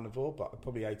 100% carnivore, but I'm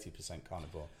probably 80%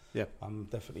 carnivore. Yeah. I'm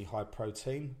definitely high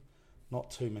protein, not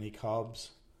too many carbs.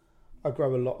 I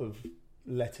grow a lot of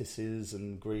lettuces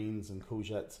and greens and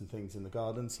courgettes and things in the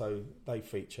garden, so they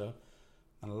feature,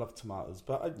 and I love tomatoes.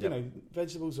 But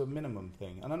vegetables are a minimum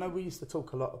thing. And I know we used to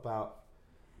talk a lot about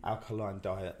alkaline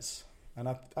diets, and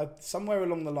I somewhere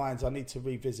along the lines I need to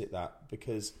revisit that,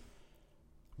 because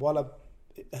while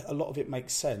a lot of it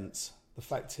makes sense, the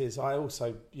fact is I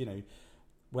also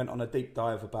went on a deep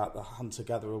dive about the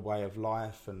hunter-gatherer way of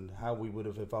life and how we would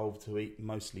have evolved to eat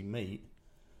mostly meat.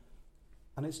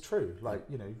 And it's true,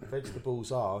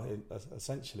 vegetables are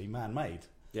essentially man-made.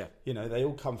 Yeah. They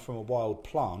all come from a wild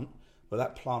plant, but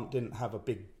that plant didn't have a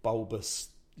big bulbous,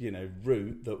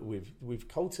 root that we've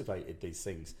cultivated these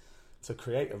things to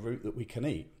create a root that we can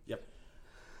eat. Yep.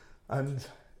 And,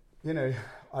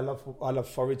 I love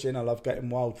foraging, I love getting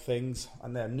wild things,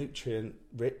 and they're nutrient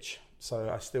rich, so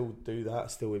I still do that, I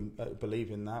still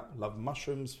believe in that. Love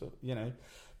mushrooms,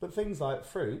 but things like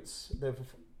fruits, they've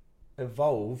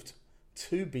evolved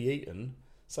to be eaten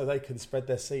so they can spread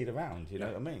their seed around, you know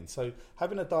what I mean? So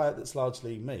having a diet that's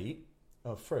largely meat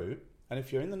or fruit, and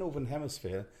if you're in the Northern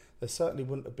Hemisphere, there certainly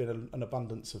wouldn't have been an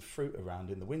abundance of fruit around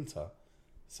in the winter.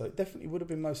 So it definitely would have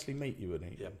been mostly meat you would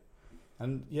eat. Yeah.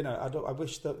 And, I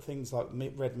wish that things like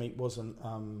red meat wasn't,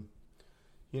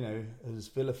 as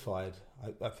vilified.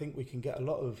 I think we can get a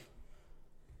lot of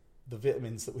the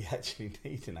vitamins that we actually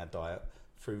need in our diet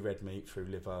through red meat, through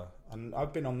liver, and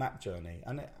I've been on that journey,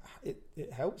 and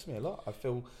it helps me a lot. I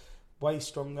feel way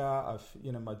stronger.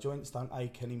 My joints don't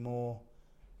ache anymore.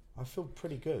 I feel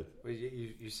pretty good. Well,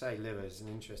 you say liver is an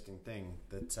interesting thing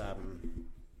that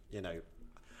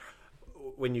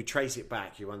when you trace it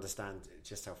back, you understand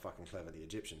just how fucking clever the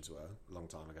Egyptians were a long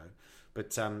time ago.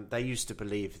 But they used to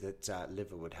believe that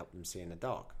liver would help them see in the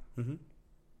dark. Mm-hmm.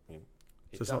 So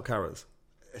it's not carrots.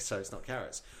 So it's not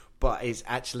carrots, but it's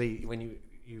actually when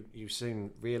you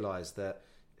soon realise that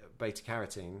beta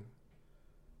carotene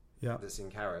that's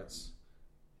in carrots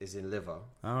is in liver.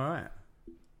 All right.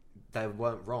 They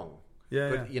weren't wrong. Yeah.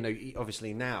 But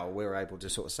obviously now we're able to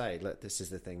sort of say, look, this is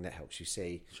the thing that helps you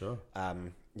see. Sure.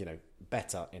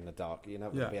 Better in the dark. You're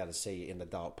not going to be able to see in the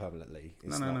dark permanently.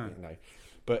 It's no.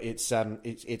 But it's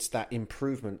that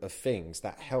improvement of things,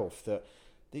 that health, that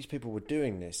these people were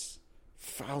doing this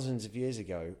thousands of years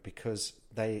ago because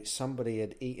somebody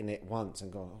had eaten it once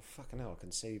and gone, oh fucking hell, I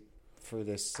can see through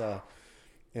this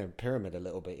pyramid a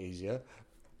little bit easier,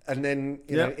 and then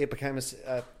it became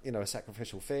a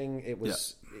sacrificial thing. It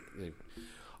was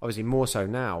obviously more so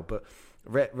now, but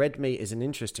red meat is an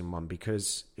interesting one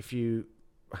because if you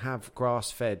have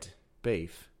grass-fed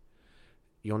beef,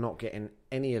 you're not getting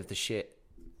any of the shit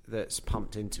that's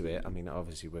pumped into it. I mean,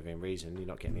 obviously within reason, you're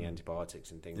not getting the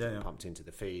antibiotics and things pumped into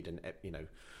the feed, and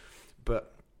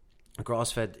but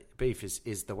grass-fed beef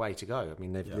is the way to go. I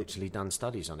mean, they've literally done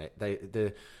studies on it.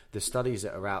 The studies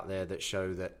that are out there that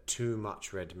show that too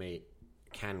much red meat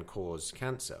can cause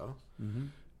cancer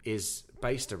is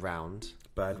based around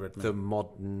bad red meat, the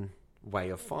modern way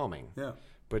of farming. Yeah,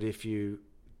 but if you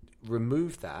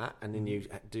remove that and then you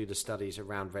do the studies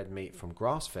around red meat from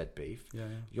grass-fed beef,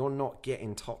 you're not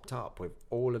getting topped up with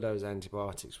all of those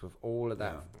antibiotics, with all of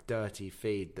that dirty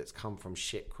feed that's come from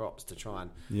shit crops to try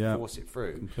and force it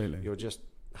through. Completely.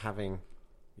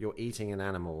 You're eating an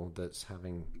animal that's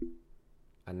having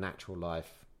a natural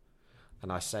life,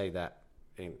 and I say that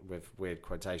with weird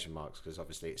quotation marks because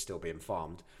obviously it's still being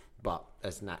farmed, but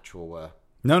as natural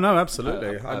No,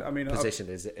 absolutely. positioned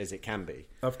as it can be.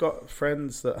 I've got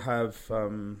friends that have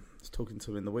was talking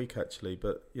to him in the week actually,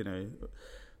 but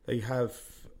they have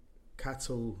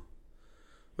cattle.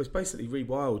 Well, it's basically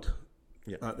rewild.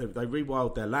 Yeah. They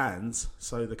rewild their lands,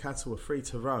 so the cattle are free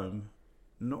to roam,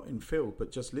 not in field,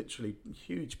 but just literally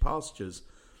huge pastures.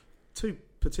 2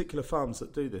 particular farms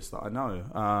that do this that I know,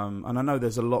 and I know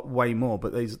there's a lot way more,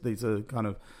 but these are kind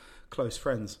of close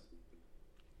friends.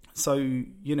 So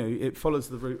it follows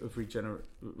the route of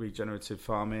regenerative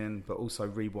farming, but also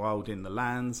rewilding the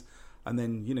lands, and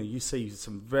then you see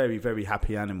some very, very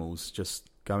happy animals just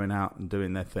going out and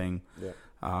doing their thing. Yeah.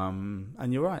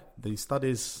 And you're right. These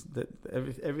studies, that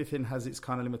everything has its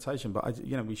kind of limitation, but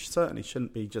we certainly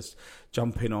shouldn't be just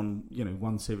jumping on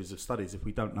one series of studies if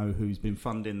we don't know who's been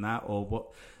funding that or what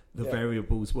the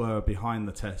variables were behind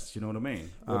the test. You know what I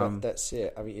mean? Well, that's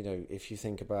it. I mean, if you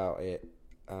think about it,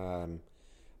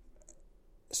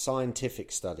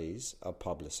 scientific studies are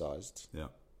publicized. Yeah,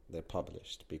 they're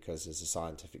published because there's a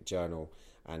scientific journal.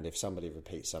 And if somebody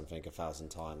repeats something 1,000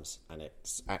 times and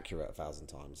it's accurate 1,000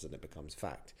 times, then it becomes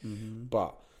fact. Mm-hmm.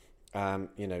 But,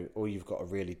 all you've got to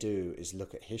really do is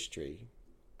look at history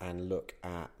and look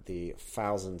at the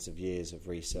thousands of years of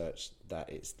research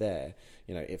that it's there.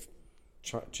 If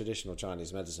traditional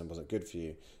Chinese medicine wasn't good for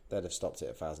you, they'd have stopped it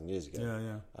 1,000 years ago.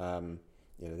 Yeah,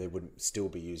 yeah. They wouldn't still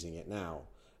be using it now.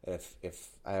 If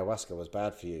ayahuasca was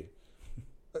bad for you,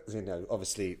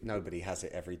 obviously nobody has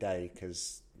it every day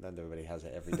because not everybody has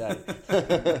it every day.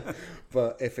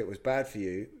 But if it was bad for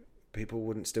you, people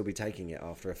wouldn't still be taking it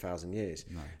after 1,000 years.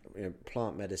 No.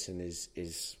 Plant medicine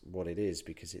is what it is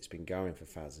because it's been going for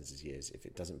thousands of years. If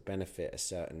it doesn't benefit a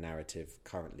certain narrative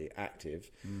currently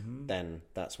active, then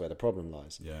that's where the problem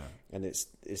lies. Yeah. And it's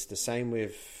the same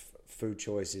with food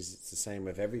choices. It's the same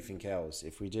with everything else.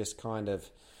 If we just kind of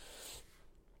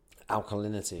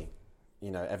alkalinity.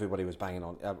 Everybody was banging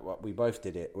on. We both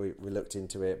did it. We looked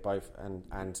into it both,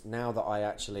 and now that I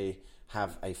actually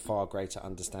have a far greater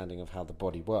understanding of how the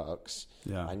body works,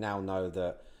 I now know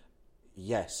that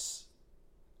yes,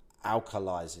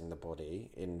 alkalizing the body,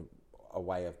 in a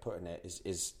way of putting it,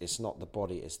 is it's not the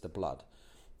body, it's the blood,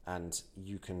 and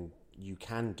you can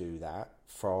do that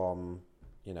from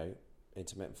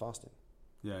intermittent fasting.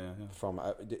 Yeah. From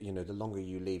the longer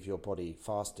you leave your body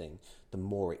fasting, the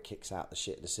more it kicks out the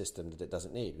shit in the system that it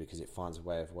doesn't need because it finds a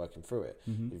way of working through it.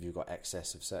 Mm-hmm. If you've got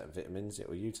excess of certain vitamins, it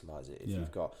will utilize it. If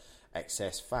you've got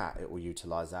excess fat, it will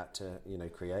utilize that to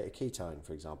create a ketone,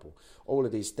 for example. All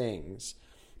of these things,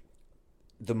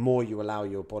 the more you allow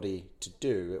your body to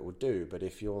do, it will do. But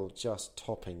if you're just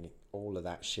topping all of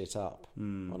that shit up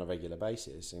on a regular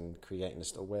basis and creating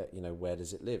where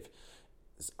does it live?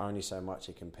 There's only so much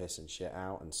it can piss and shit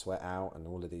out and sweat out and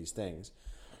all of these things.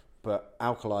 But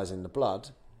alkalizing the blood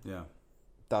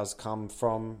does come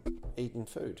from eating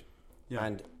food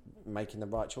and making the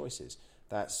right choices.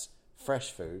 That's fresh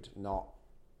food, not,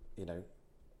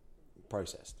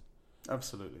 processed.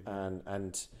 Absolutely.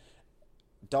 And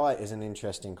diet is an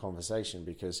interesting conversation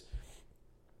because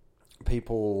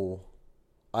people...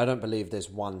 I don't believe there's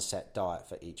one set diet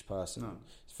for each person. No.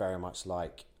 It's very much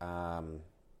like...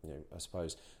 I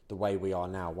suppose the way we are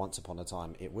now, once upon a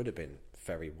time, it would have been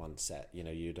very one set.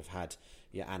 You'd have had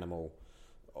your animal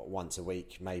once a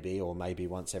week, maybe, or maybe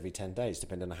once every 10 days,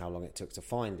 depending on how long it took to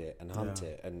find it and hunt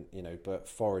it, and but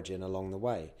foraging along the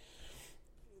way.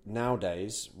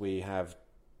 Nowadays, we have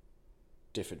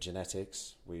different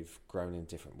genetics. We've grown in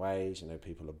different ways.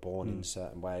 People are born in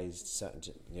certain ways,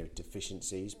 certain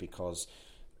deficiencies, because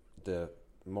the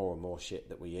more and more shit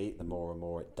that we eat, the more and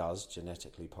more it does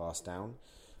genetically pass down.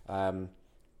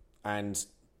 And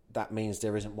that means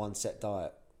there isn't one set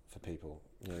diet for people.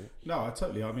 No, I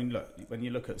totally. I mean, look, when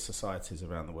you look at societies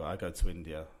around the world, I go to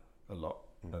India a lot,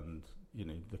 and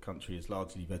the country is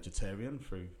largely vegetarian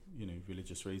through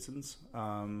religious reasons.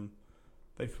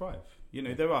 They thrive.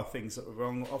 There are things that are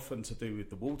wrong, often to do with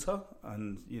the water,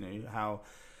 and how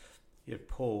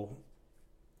poor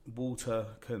water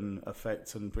can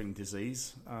affect and bring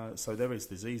disease. So there is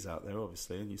disease out there,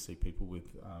 obviously, and you see people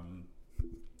with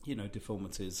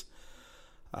deformities,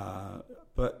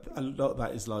 but a lot of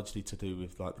that is largely to do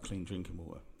with like the clean drinking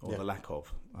water or the lack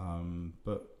of.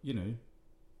 But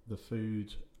the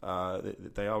food,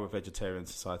 they are a vegetarian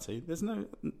society. There's no,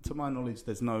 to my knowledge,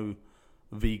 there's no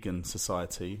vegan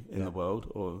society in the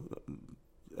world,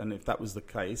 and if that was the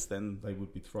case, then they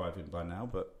would be thriving by now.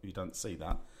 But you don't see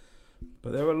that.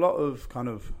 But there are a lot of kind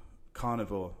of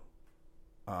carnivore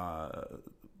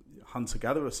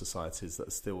hunter-gatherer societies that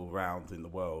are still around in the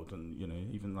world, and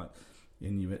even like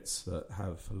Inuits that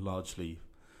have a largely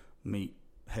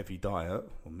meat-heavy diet,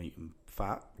 or meat and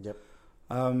fat. Yep.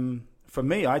 For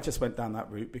me, I just went down that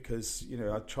route because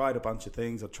I tried a bunch of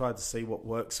things. I tried to see what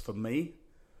works for me,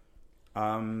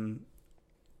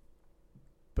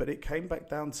 But it came back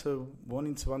down to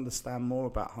wanting to understand more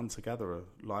about hunter-gatherer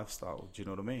lifestyle. Do you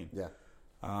know what I mean? Yeah.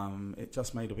 It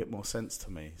just made a bit more sense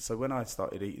to me. So when I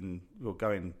started eating,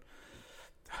 going,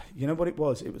 you know what it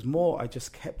was? It was more, I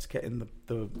just kept getting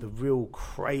the real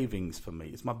cravings for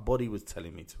meat. It's my body was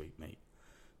telling me to eat meat.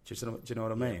 Do you know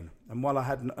what I mean? And while I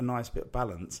had a nice bit of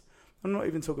balance, I'm not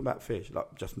even talking about fish,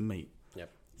 like just meat. Yep.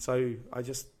 So I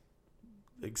just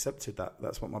accepted that.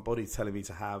 That's what my body's telling me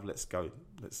to have. Let's go.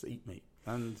 Let's eat meat.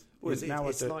 And it's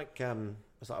like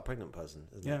a pregnant person,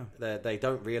 isn't it? They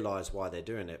don't realise why they're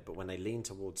doing it, but when they lean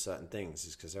towards certain things,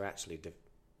 it's because they're actually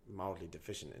mildly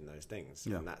deficient in those things,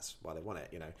 and that's why they want it.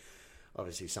 You know,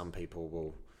 obviously, some people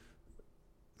will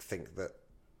think that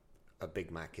a Big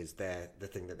Mac is the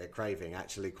thing that they're craving.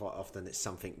 Actually, quite often it's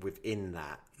something within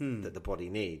that that the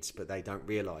body needs, but they don't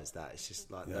realise that. It's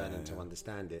just like learning to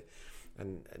understand it,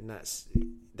 and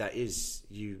that is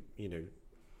you know.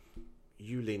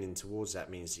 You leaning towards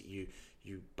that means that you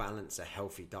balance a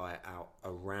healthy diet out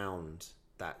around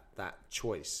that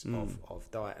choice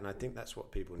of diet, and I think that's what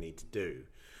people need to do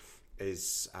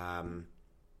is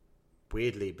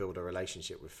weirdly build a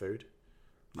relationship with food.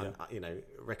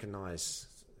 Recognize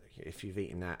if you've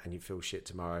eaten that and you feel shit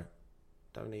tomorrow,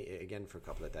 don't eat it again for a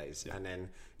couple of days, and then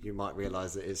you might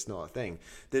realize that it's not a thing.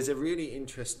 There's a really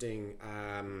interesting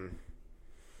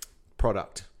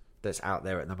product that's out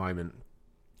there at the moment.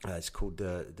 It's called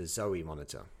the Zoe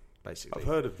monitor, basically. I've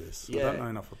heard of this. I don't know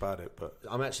enough about it, but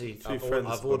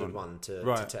I've ordered one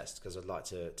to test because I'd like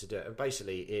to do it. And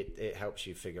basically, it helps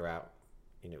you figure out,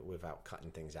 without cutting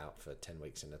things out for 10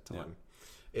 weeks at a time.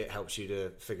 Yeah. It helps you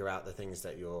to figure out the things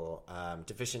that you're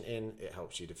deficient in. It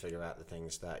helps you to figure out the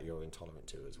things that you're intolerant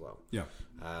to as well. Yeah.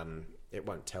 It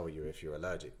won't tell you if you're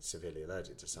severely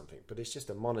allergic to something, but it's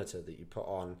just a monitor that you put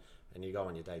on and you go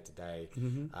on your day-to-day,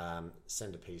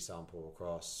 send a pee sample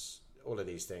across, all of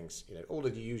these things, all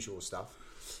of the usual stuff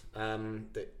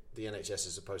that the NHS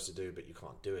is supposed to do, but you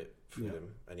can't do it for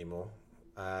them anymore,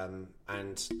 and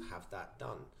have that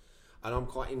done. And I'm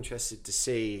quite interested to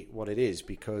see what it is,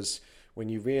 because when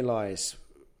you realise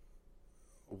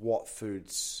what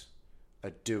foods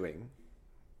are doing,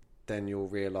 then you'll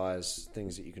realise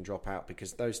things that you can drop out,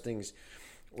 because those things,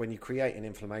 when you create an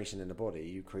inflammation in the body,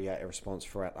 you create a response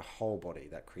throughout the whole body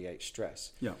that creates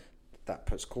stress. Yeah. That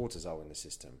puts cortisol in the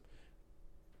system.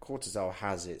 Cortisol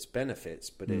has its benefits,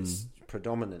 but it's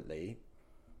predominantly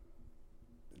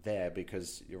there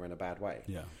because you're in a bad way.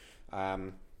 Yeah.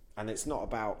 And it's not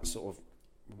about sort of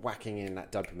whacking in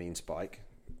that dopamine spike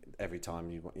every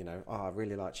time I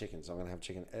really like chicken, so I'm going to have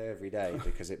chicken every day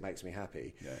because it makes me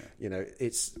happy.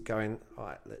 It's going, all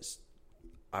right,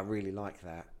 I really like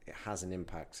that. It has an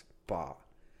impact, but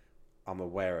I'm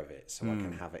aware of it, so I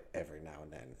can have it every now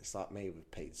and then. It's like me with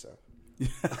pizza.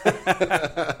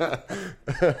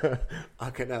 I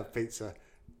can have pizza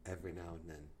every now and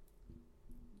then.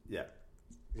 Yeah.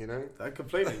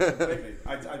 Completely.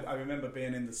 I remember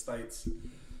being in the States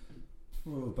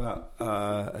about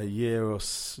about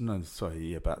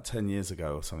 10 years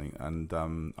ago or something, and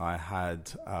I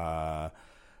had...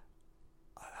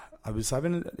 I was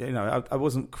having, I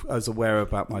wasn't as aware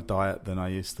about my diet than I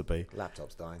used to be.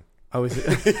 Laptop's dying. Oh, is it?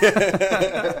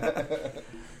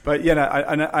 But,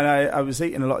 I was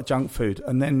eating a lot of junk food.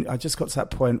 And then I just got to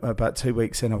that point about 2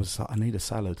 weeks in, I was like, I need a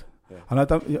salad. Yeah. And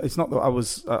it's not that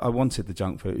I wanted the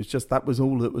junk food. It's just that was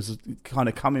all that was kind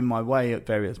of coming my way at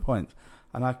various points.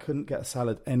 And I couldn't get a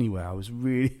salad anywhere. I was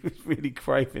really, really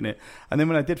craving it. And then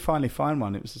when I did finally find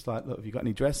one, it was just like, look, have you got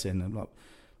any dressing? I'm like,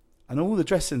 and all the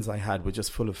dressings they had were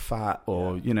just full of fat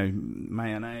or,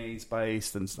 mayonnaise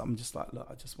based and stuff. I'm just like, look,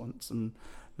 I just want some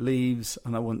leaves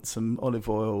and I want some olive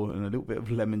oil and a little bit of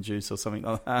lemon juice or something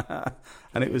like that.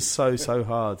 And it was so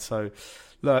hard. So,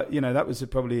 look, that was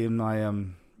probably in my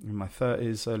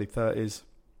 30s, early 30s.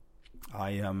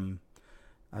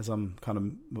 As I'm kind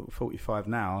of 45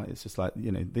 now, it's just like,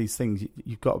 these things,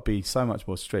 you've got to be so much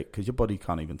more strict because your body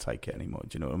can't even take it anymore.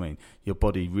 Do you know what I mean? Your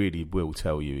body really will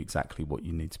tell you exactly what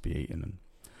you need to be eating.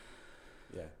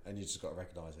 And you just got to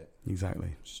recognise it.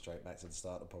 Exactly. Straight back to the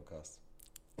start of the podcast.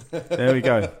 There we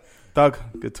go. Doug,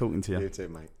 good talking to you. You too,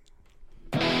 mate.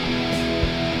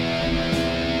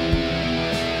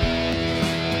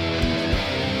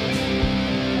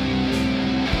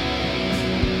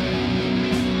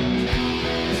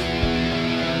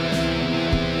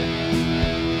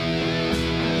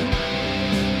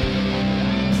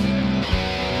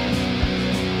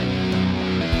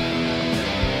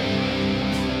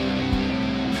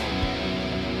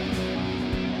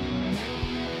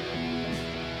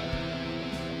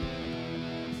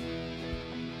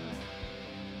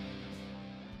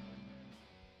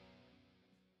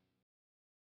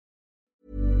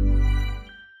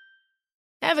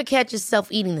 Ever catch yourself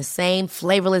eating the same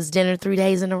flavorless dinner 3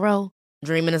 days in a row?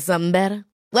 Dreaming of something better?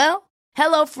 Well,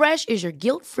 HelloFresh is your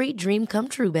guilt-free dream come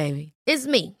true, baby. It's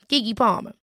me, Keke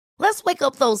Palmer. Let's wake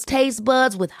up those taste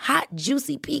buds with hot,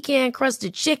 juicy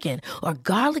pecan-crusted chicken or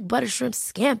garlic butter shrimp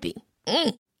scampi.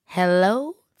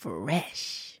 Hello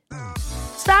Fresh.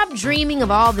 Stop dreaming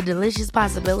of all the delicious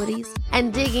possibilities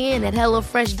and dig in at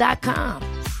HelloFresh.com.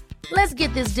 Let's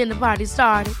get this dinner party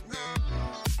started.